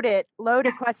loaded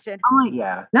question? I'm like,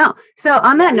 yeah. No. So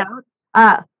on that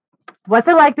note, what's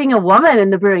it like being a woman in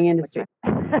the brewing industry?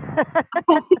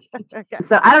 Okay.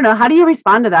 So I don't know. How do you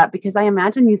respond to that? Because I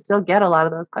imagine you still get a lot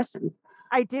of those questions.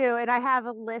 I do. And I have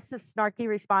a list of snarky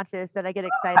responses that I get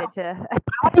excited to. I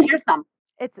want to hear some.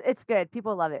 It's good.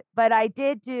 People love it. But I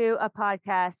did do a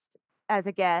podcast as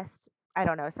a guest, I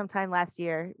don't know, sometime last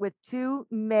year with 2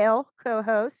 male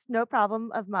co-hosts, no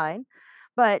problem of mine.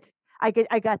 But I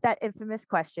got that infamous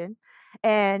question.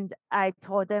 And I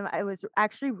told them it was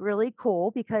actually really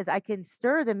cool because I can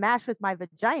stir the mash with my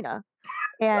vagina.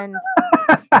 And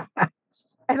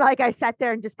and like I sat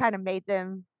there and just kind of made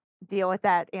them deal with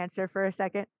that answer for a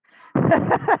second.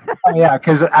 Oh, yeah,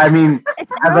 because I mean,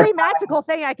 it's a really magical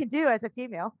thing I can do as a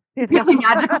female.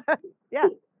 Yeah.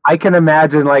 I can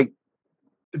imagine like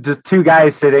just 2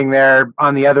 guys sitting there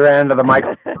on the other end of the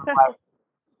microphone. Like,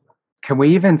 can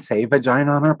we even say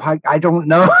vagina on our podcast? I don't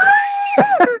know.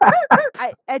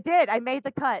 I did. I made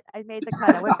the cut. I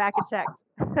went back and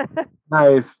checked.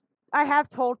 Nice. I have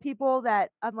told people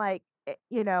that I'm like,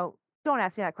 don't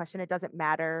ask me that question. It doesn't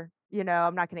matter.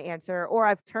 I'm not going to answer. Or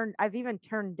I've even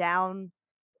turned down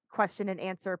question and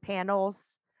answer panels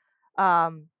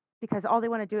because all they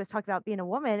want to do is talk about being a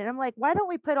woman. And I'm like, why don't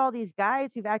we put all these guys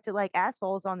who've acted like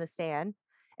assholes on the stand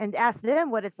and ask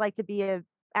them what it's like to be a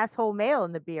asshole male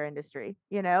in the beer industry,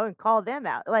 and call them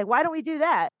out. Like, why don't we do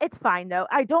that? It's fine though.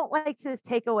 I don't like to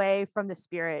take away from the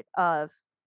spirit of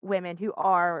women who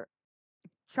are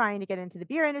trying to get into the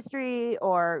beer industry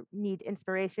or need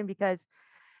inspiration, because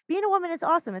being a woman is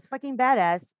awesome. It's fucking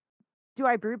badass. Do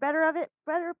I brew better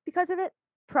because of it?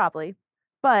 Probably.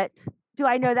 But do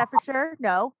I know that for sure?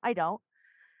 No, I don't.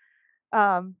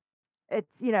 Um, it's,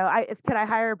 could I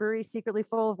hire a brewery secretly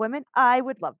full of women? I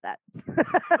would love that.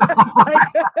 Like,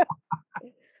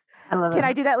 I love can it.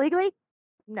 I do that legally?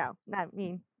 No, not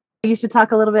me. You should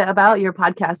talk a little bit about your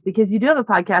podcast, because you do have a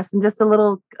podcast, and just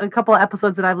a couple of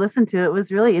episodes that I've listened to, it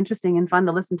was really interesting and fun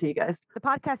to listen to you guys. The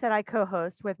podcast that I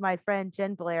co-host with my friend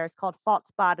Jen Blair is called False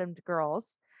Bottomed Girls.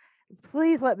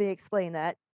 Please let me explain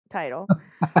that title.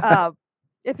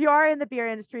 If you are in the beer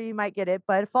industry, you might get it,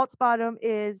 but false bottom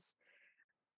is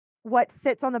what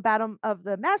sits on the bottom of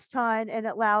the mash tun, and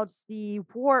it allows the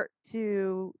wort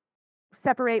to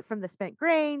separate from the spent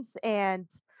grains. And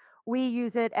we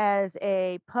use it as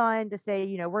a pun to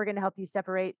say, we're going to help you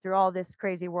separate through all this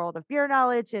crazy world of beer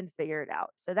knowledge and figure it out.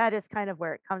 So that is kind of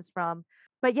where it comes from.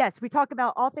 But yes, we talk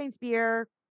about all things beer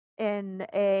in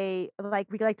a, like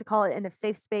we like to call it, in a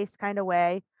safe space kind of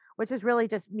way, which is really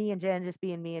just me and Jen, just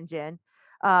being me and Jen.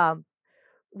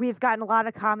 We've gotten a lot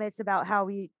of comments about how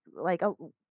we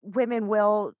women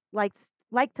will like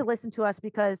to listen to us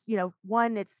because,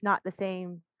 one, it's not the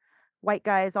same white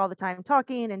guys all the time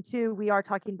talking, and two, we are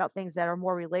talking about things that are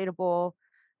more relatable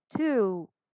to,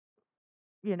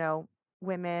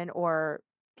 women or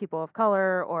people of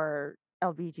color or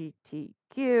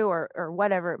LGBTQ or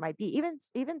whatever it might be,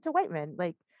 even to white men.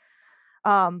 Like,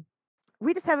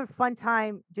 we just have a fun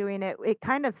time doing it. It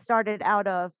kind of started out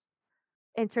of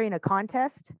entering a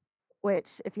contest, which,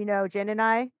 if you know Jen and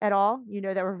I at all, you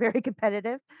know that we're very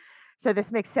competitive. So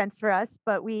this makes sense for us.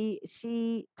 But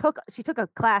she took a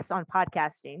class on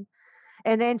podcasting,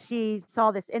 and then she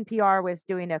saw this NPR was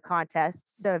doing a contest.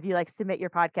 So if you submit your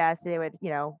podcast, they would,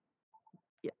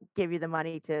 give you the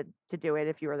money to do it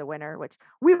if you were the winner, which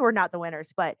we were not the winners,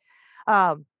 but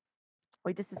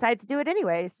we just decided to do it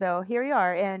anyway. So here we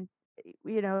are. And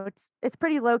it's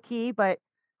pretty low key, but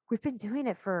we've been doing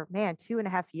it for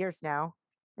 2.5 years now.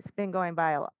 It's been going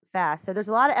by a lot fast. So there's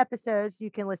a lot of episodes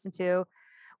you can listen to.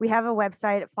 We have a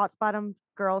website at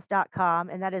falsebottomedgirls.com,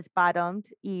 and that is bottomed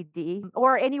ed,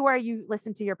 or anywhere you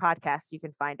listen to your podcast, you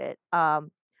can find it.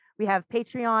 We have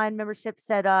Patreon membership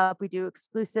set up. We do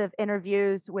exclusive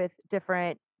interviews with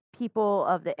different people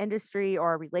of the industry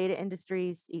or related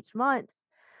industries each month.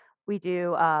 We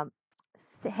do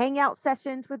hangout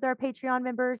sessions with our Patreon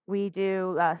members. We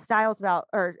do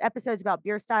episodes about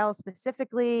beer styles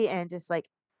specifically, and just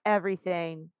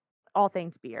everything, all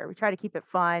things beer. We try to keep it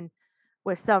fun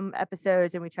with some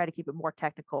episodes, and we try to keep it more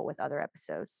technical with other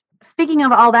episodes. Speaking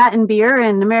of all that in beer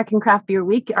and American Craft Beer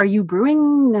Week, are you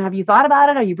brewing? Have you thought about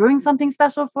it? Are you brewing something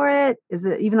special for it? Is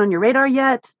it even on your radar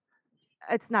yet?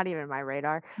 It's not even my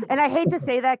radar. And I hate to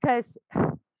say that, because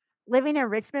living in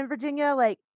Richmond, Virginia,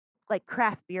 like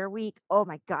Craft Beer Week, oh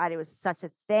my God, it was such a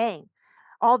thing.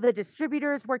 All the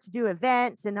distributors worked to do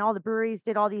events, and all the breweries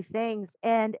did all these things.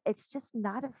 And it's just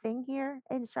not a thing here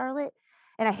in Charlotte.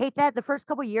 And I hate that. The first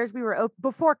couple of years we were open,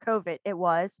 before COVID, it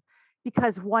was,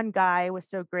 because one guy was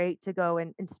so great to go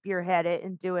and spearhead it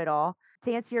and do it all.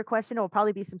 To answer your question, it will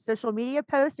probably be some social media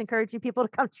posts encouraging people to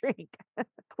come drink.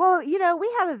 Well, we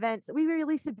have events. We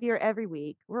release a beer every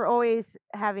week. We're always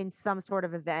having some sort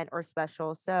of event or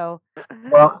special. So,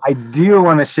 well, I do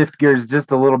want to shift gears just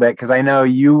a little bit, because I know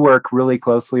you work really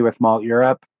closely with Malt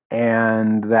Europe,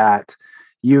 and that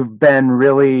you've been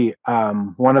really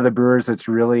one of the brewers that's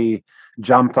really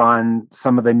jumped on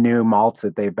some of the new malts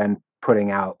that they've been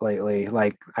putting out lately.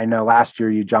 Like, I know last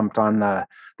year you jumped on the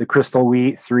Crystal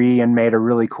Wheat 3 and made a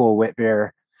really cool wit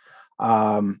beer.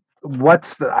 I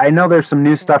know there's some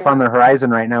new stuff on the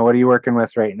horizon right now. What are you working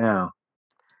with right now?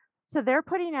 So they're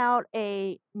putting out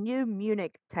a new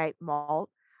Munich type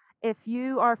malt. If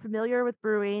you are familiar with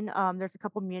brewing, there's a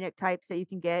couple Munich types that you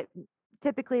can get.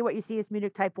 Typically what you see is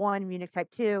Munich type 1, Munich type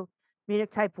 2.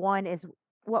 Munich type 1 is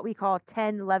what we call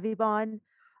 10 Levibon.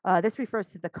 This refers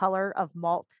to the color of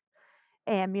malt.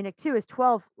 And Munich 2 is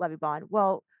 12 Levibon.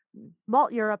 Well,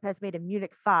 Malt Europe has made a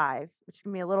Munich 5, which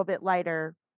can be a little bit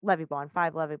lighter Levibon,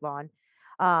 5 Levibon,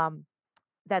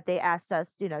 that they asked us,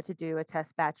 to do a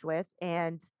test batch with.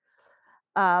 And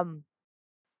so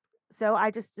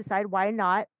I just decided, why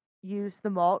not use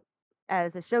the malt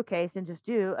as a showcase and just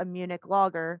do a Munich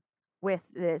lager with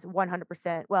this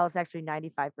 100%. Well, it's actually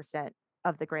 95%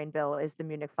 of the grain bill is the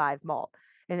Munich 5 malt.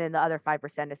 And then the other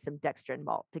 5% is some dextrin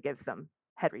malt to give some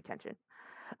head retention.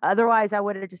 Otherwise, I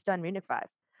would have just done Munich 5.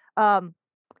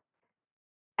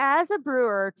 As a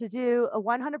brewer, to do a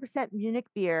 100% Munich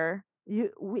beer,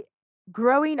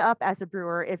 growing up as a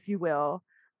brewer, if you will,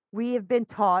 we have been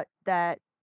taught that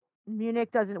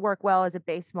Munich doesn't work well as a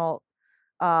base malt.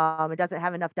 It doesn't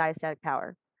have enough diastatic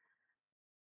power.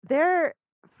 There,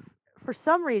 for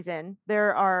some reason,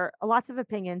 there are lots of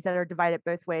opinions that are divided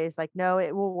both ways. Like, no,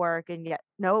 it will work, and yet,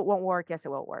 no, it won't work. Yes, it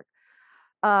will work.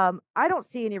 I don't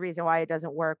see any reason why it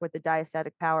doesn't work with the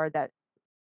diastatic power that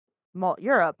Malt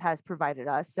Europe has provided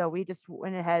us. So we just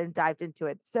went ahead and dived into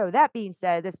it. So that being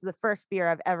said, this is the first beer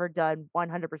I've ever done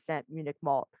 100% Munich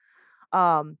malt.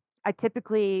 I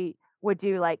typically would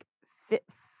do like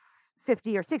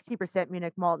 50 or 60%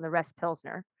 Munich malt and the rest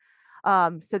Pilsner.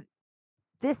 So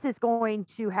this is going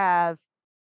to have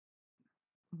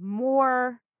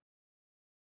more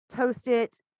toasted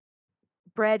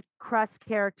bread crust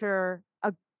character,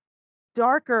 a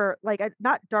darker, like a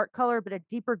not dark color, but a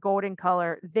deeper golden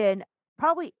color than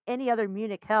probably any other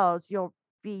Munich Hells you'll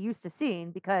be used to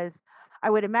seeing, because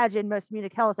I would imagine most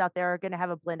Munich Hells out there are going to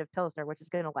have a blend of Pilsner, which is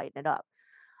going to lighten it up.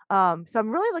 So I'm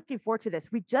really looking forward to this.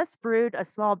 We just brewed a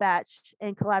small batch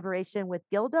in collaboration with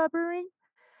Gilda Brewing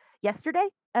yesterday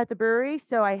at the brewery.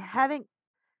 So I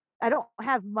don't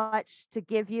have much to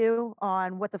give you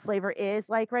on what the flavor is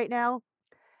like right now.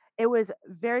 It was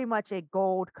very much a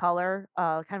gold color,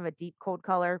 kind of a deep gold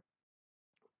color.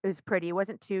 It was pretty. It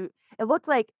wasn't too. It looked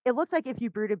like if you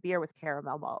brewed a beer with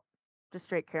caramel malt, just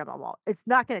straight caramel malt. It's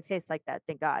not going to taste like that,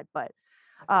 thank God, but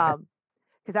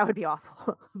because that would be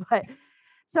awful. But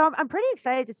so I'm pretty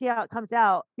excited to see how it comes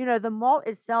out. The malt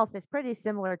itself is pretty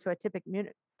similar to a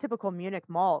typical Munich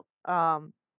malt, but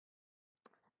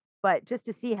just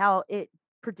to see how it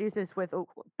produces with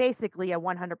basically a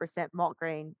 100% malt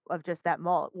grain of just that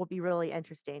malt will be really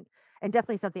interesting, and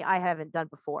definitely something I haven't done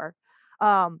before.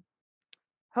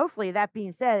 Hopefully, that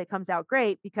being said, it comes out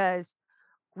great, because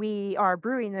we are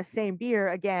brewing the same beer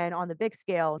again on the big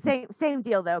scale. Same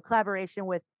deal though, collaboration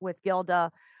with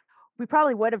Gilda. We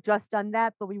probably would have just done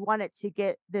that, but we wanted to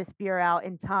get this beer out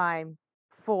in time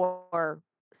for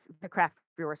the Craft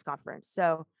Brewers Conference.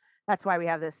 So that's why we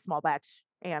have this small batch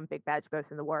and big batch both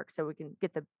in the works, so we can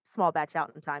get the small batch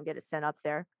out in time, get it sent up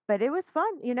there. But it was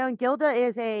fun, and Gilda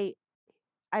is I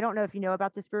don't know if you know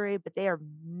about this brewery, but they are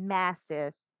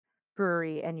massive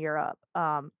brewery in Europe.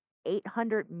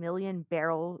 800 million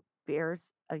barrel beers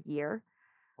a year.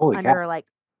 Holy under cow. like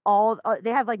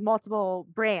they have like multiple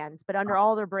brands, but under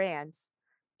all their brands,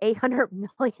 800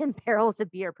 million barrels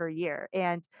of beer per year.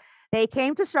 And they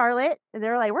came to Charlotte and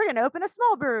they're like, we're going to open a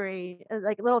small brewery,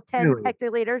 like a little 10 Really?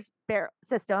 hectoliters barrel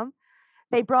system.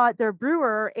 They brought their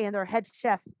brewer and their head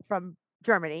chef from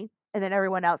Germany, and then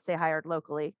everyone else they hired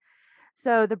locally.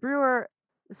 So the brewer,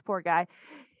 this poor guy,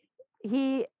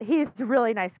 he's a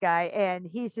really nice guy, and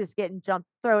he's just getting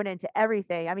thrown into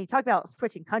everything. I mean, talk about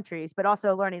switching countries, but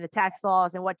also learning the tax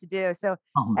laws and what to do. So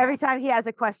every time he has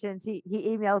a question, he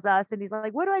emails us and he's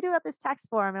like, what do I do about this tax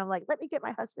form? And I'm like, let me get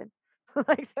my husband.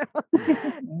 Like,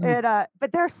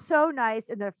 but they're so nice,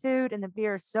 and their food and the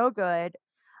beer is so good.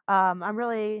 I'm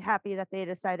really happy that they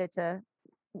decided to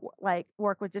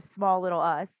work with just small little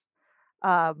us.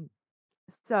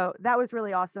 So that was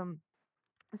really awesome.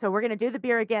 So we're going to do the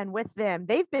beer again with them.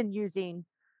 They've been using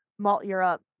Malt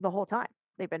Europe the whole time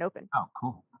they've been open. Oh,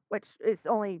 cool. Which is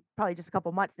only probably just a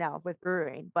couple months now with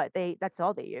brewing, but that's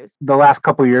all they use. The last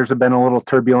couple of years have been a little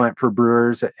turbulent for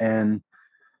brewers, and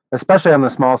especially on the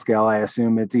small scale, I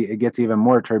assume it gets even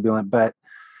more turbulent. But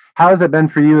how has it been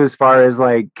for you as far as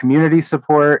like community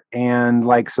support and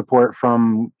like support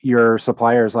from your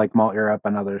suppliers like Malt Europe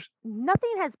and others?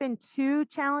 Nothing has been too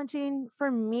challenging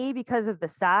for me because of the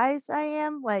size I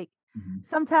am. Like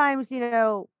sometimes,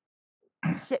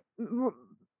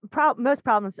 most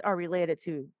problems are related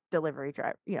to delivery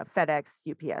drive, FedEx,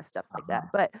 UPS, stuff like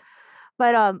that.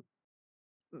 But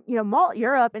Malt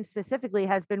Europe and specifically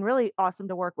has been really awesome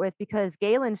to work with, because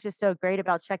Galen's just so great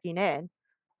about checking in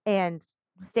and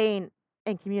staying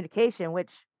in communication,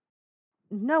 which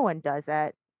no one does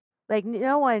that. Like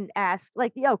no one asks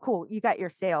like, oh, cool, you got your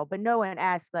sale, but no one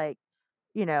asks like,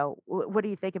 what do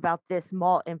you think about this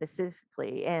malt and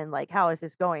specifically, and like, how is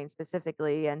this going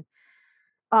specifically? And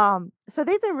so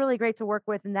they've been really great to work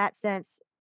with in that sense.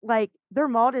 Like their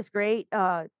malt is great.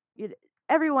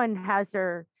 Everyone has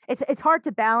it's hard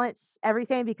to balance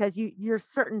everything, because you're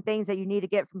certain things that you need to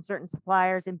get from certain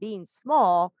suppliers, and being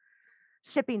small,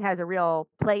 shipping has a real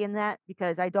play in that,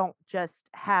 because I don't just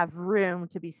have room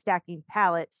to be stacking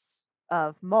pallets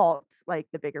of malt like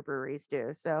the bigger breweries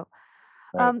do. So,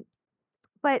 right.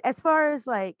 But as far as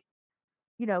like,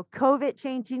 COVID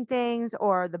changing things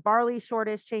or the barley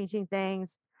shortage changing things,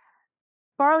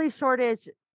 barley shortage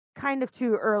kind of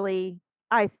too early,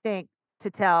 I think,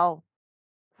 to tell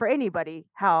for anybody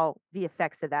how the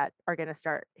effects of that are going to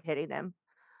start hitting them.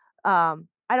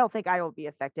 I don't think I will be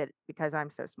affected because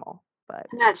I'm so small. But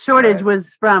And that shortage Right.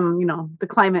 was from, the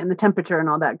climate and the temperature and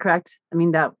all that, correct? I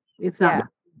mean, that it's not Yeah.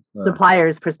 the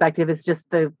supplier's perspective. It's just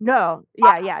the, no,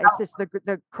 yeah. It's just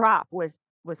the crop was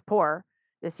poor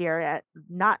this year.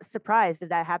 Not surprised if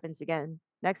that happens again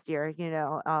next year.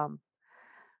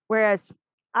 Whereas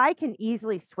I can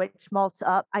easily switch malts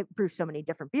up. I brew so many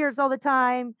different beers all the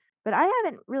time, but I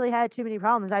haven't really had too many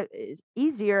problems. It's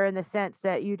easier in the sense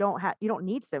that you don't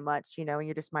need so much, when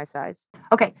you're just my size.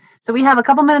 okay. So we have a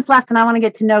couple minutes left and I want to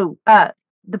get to know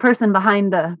the person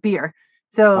behind the beer.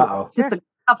 So Uh-oh. just a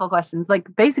couple questions. Like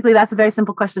basically that's a very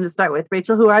simple question to start with.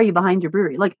 Rachel, who are you behind your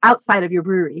brewery? Like outside of your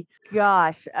brewery?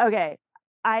 Gosh, okay.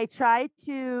 I try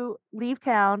to leave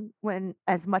town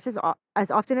as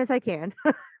often as I can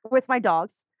with my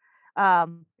dogs.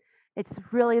 It's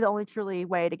really the only truly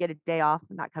way to get a day off.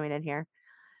 I'm not coming in here.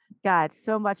 God,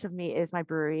 so much of me is my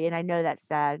brewery, and I know that's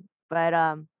sad. But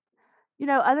other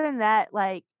than that,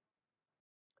 like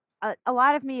a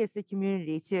lot of me is the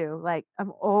community too. Like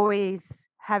I'm always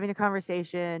having a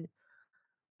conversation,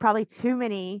 probably too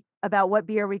many, about what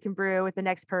beer we can brew with the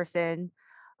next person,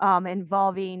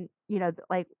 involving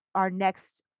like our next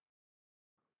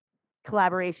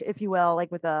collaboration, if you will,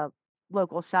 like with a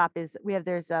local shop.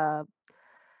 There's a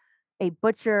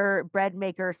butcher, bread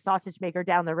maker, sausage maker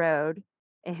down the road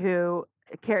who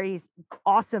carries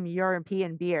awesome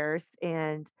European beers,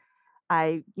 and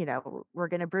we're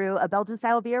gonna brew a Belgian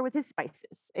style beer with his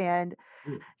spices, and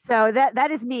so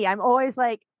that is me. I'm always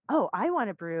like, oh, I want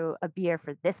to brew a beer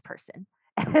for this person,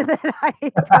 and then I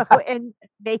go and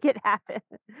make it happen,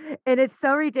 and it's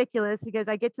so ridiculous because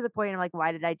I get to the point and I'm like,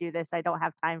 why did I do this? I don't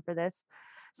have time for this.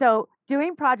 So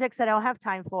doing projects that I don't have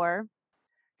time for,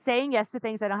 saying yes to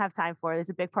things I don't have time for is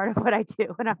a big part of what I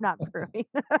do when I'm not brewing.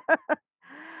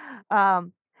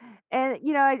 And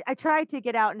I try to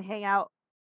get out and hang out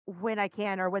when I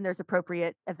can, or when there's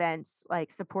appropriate events, like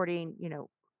supporting,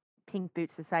 Pink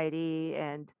Boot Society.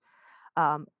 And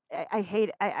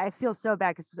I feel so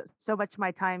bad because so much of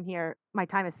my time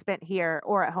is spent here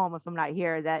or at home if I'm not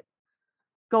here, that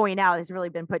going out has really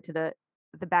been put to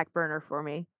the back burner for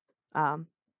me.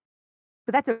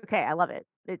 But that's okay. I love it.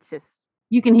 It's just,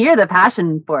 You can hear the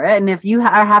passion for it. And if you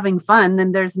are having fun,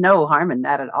 then there's no harm in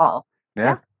that at all.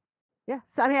 Yeah. yeah.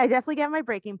 So, I mean, I definitely get my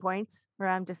breaking points where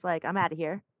I'm just like, I'm out of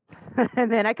here.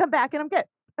 And then I come back and I'm good.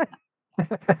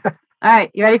 All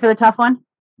right. You ready for the tough one?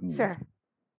 Sure.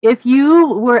 If you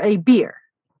were a beer,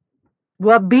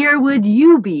 what beer would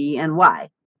you be and why?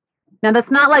 Now,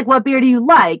 that's not like what beer do you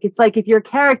like? It's like if your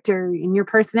character and your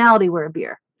personality were a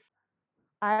beer.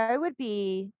 I would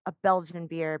be a Belgian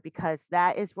beer because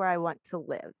that is where I want to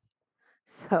live.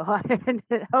 So I'm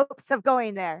in hopes of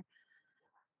going there.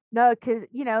 No, because,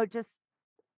 just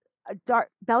dark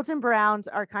Belgian browns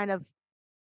are kind of,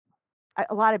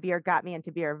 a lot of beer got me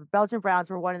into beer. Belgian browns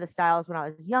were one of the styles when I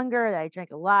was younger that I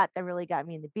drank a lot that really got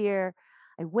me into beer.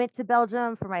 I went to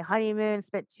Belgium for my honeymoon,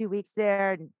 spent 2 weeks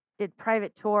there and did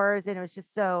private tours, and it was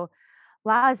just so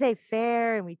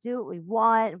laissez-faire, and we do what we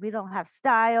want, and we don't have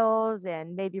styles,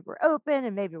 and maybe we're open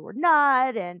and maybe we're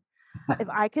not. And if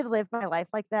I could live my life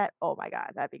like that, oh my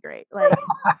God, that'd be great. Like,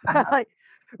 like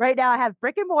right now I have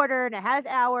brick and mortar and it has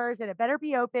hours and it better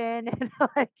be open and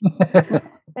like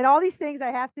and all these things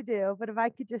I have to do. But if I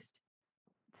could just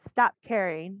stop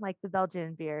caring like the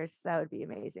Belgian beers, that would be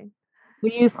amazing.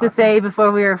 We used to say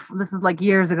before this was like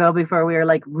years ago, before we were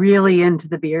like really into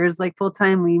the beers, like full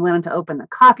time, we wanted to open a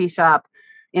coffee shop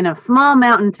in a small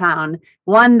mountain town,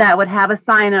 one that would have a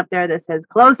sign up there that says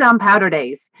close down powder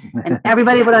days, and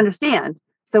everybody would understand.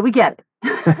 So we get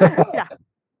it. Yeah.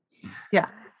 Yeah.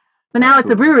 So now it's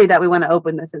a brewery that we want to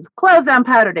open that says close down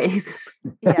powder days.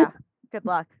 Yeah. Good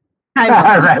luck. I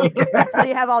know. Right. So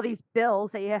you have all these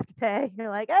bills that you have to pay. You're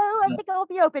like, oh, I think I'll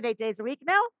be open 8 days a week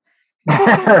now.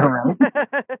 Right.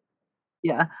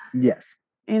 Yeah. Yes.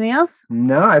 Anything else?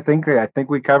 No, I think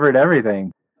we covered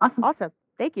everything. Awesome. Awesome.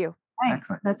 Thank you. Right.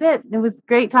 Excellent. That's it. It was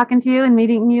great talking to you and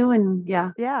meeting you. And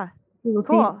yeah, Yeah. we will see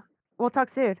Cool. We'll talk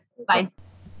soon. you. Bye.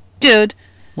 Dude,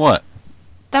 What?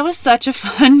 that was such a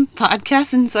fun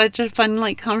podcast and such a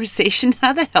fun conversation.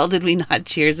 How the hell did we not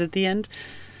cheers at the end?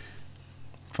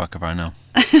 Fuck if I know.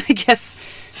 I guess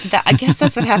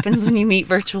that's what happens when you meet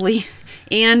virtually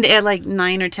and at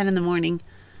 9 or 10 in the morning.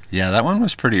 Yeah, that one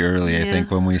was pretty early, I Yeah.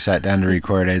 think, when we sat down to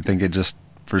record. I think it just,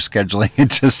 for scheduling, it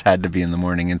just had to be in the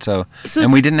morning. And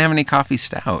and we didn't have any coffee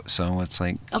stout, so it's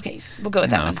like, Okay, we'll go with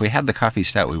that one. if we had the coffee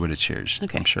stout, we would have cheersed,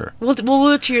 Okay. I'm sure.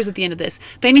 We'll cheers at the end of this.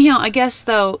 But anyhow, I guess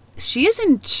though she is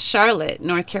in Charlotte,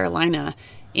 North Carolina,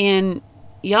 and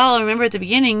y'all remember at the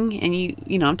beginning, and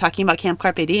you know I'm talking about Camp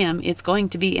Carpe Diem. It's going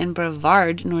to be in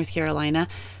Brevard, North Carolina.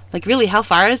 Like, really, how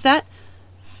far is that?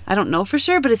 I don't know for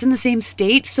sure, but it's in the same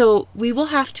state. So we will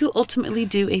have to ultimately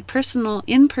do a personal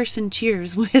in-person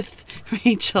cheers with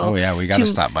Rachel. Oh, yeah, we got to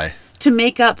stop by. To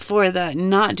make up for the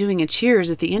not doing a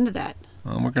cheers at the end of that.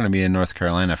 Well, we're going to be in North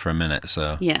Carolina for a minute,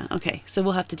 so. Yeah, okay. So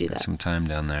we'll have to do that. Some time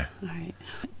down there. All right.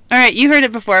 All right, you heard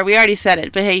it before. We already said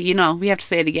it. But hey, we have to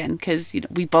say it again because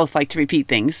we both like to repeat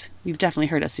things. You've definitely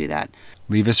heard us do that.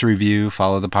 Leave us a review,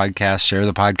 follow the podcast, share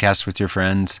the podcast with your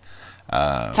friends.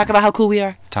 Talk about how cool we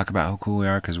are. Talk about how cool we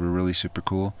are because we're really super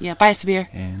cool. Yeah, buy us a beer.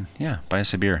 And yeah, buy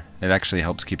us a beer. It actually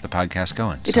helps keep the podcast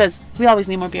going. It does. We always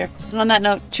need more beer. And on that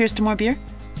note, cheers to more beer.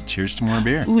 Cheers to more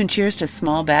beer. Ooh, and cheers to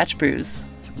small batch brews.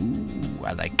 Ooh,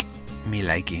 I like me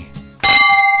likey.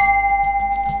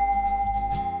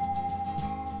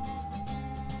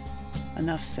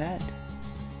 Enough said.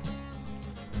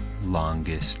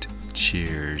 Longest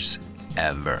cheers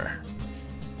ever.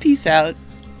 Peace out.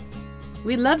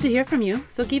 We'd love to hear from you,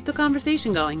 so keep the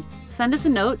conversation going. Send us a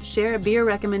note, share a beer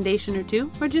recommendation or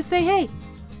two, or just say hey.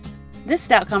 This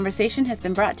Stout Conversation has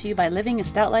been brought to you by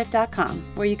livingastoutlife.com,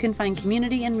 where you can find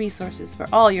community and resources for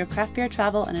all your craft beer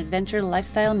travel and adventure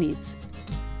lifestyle needs.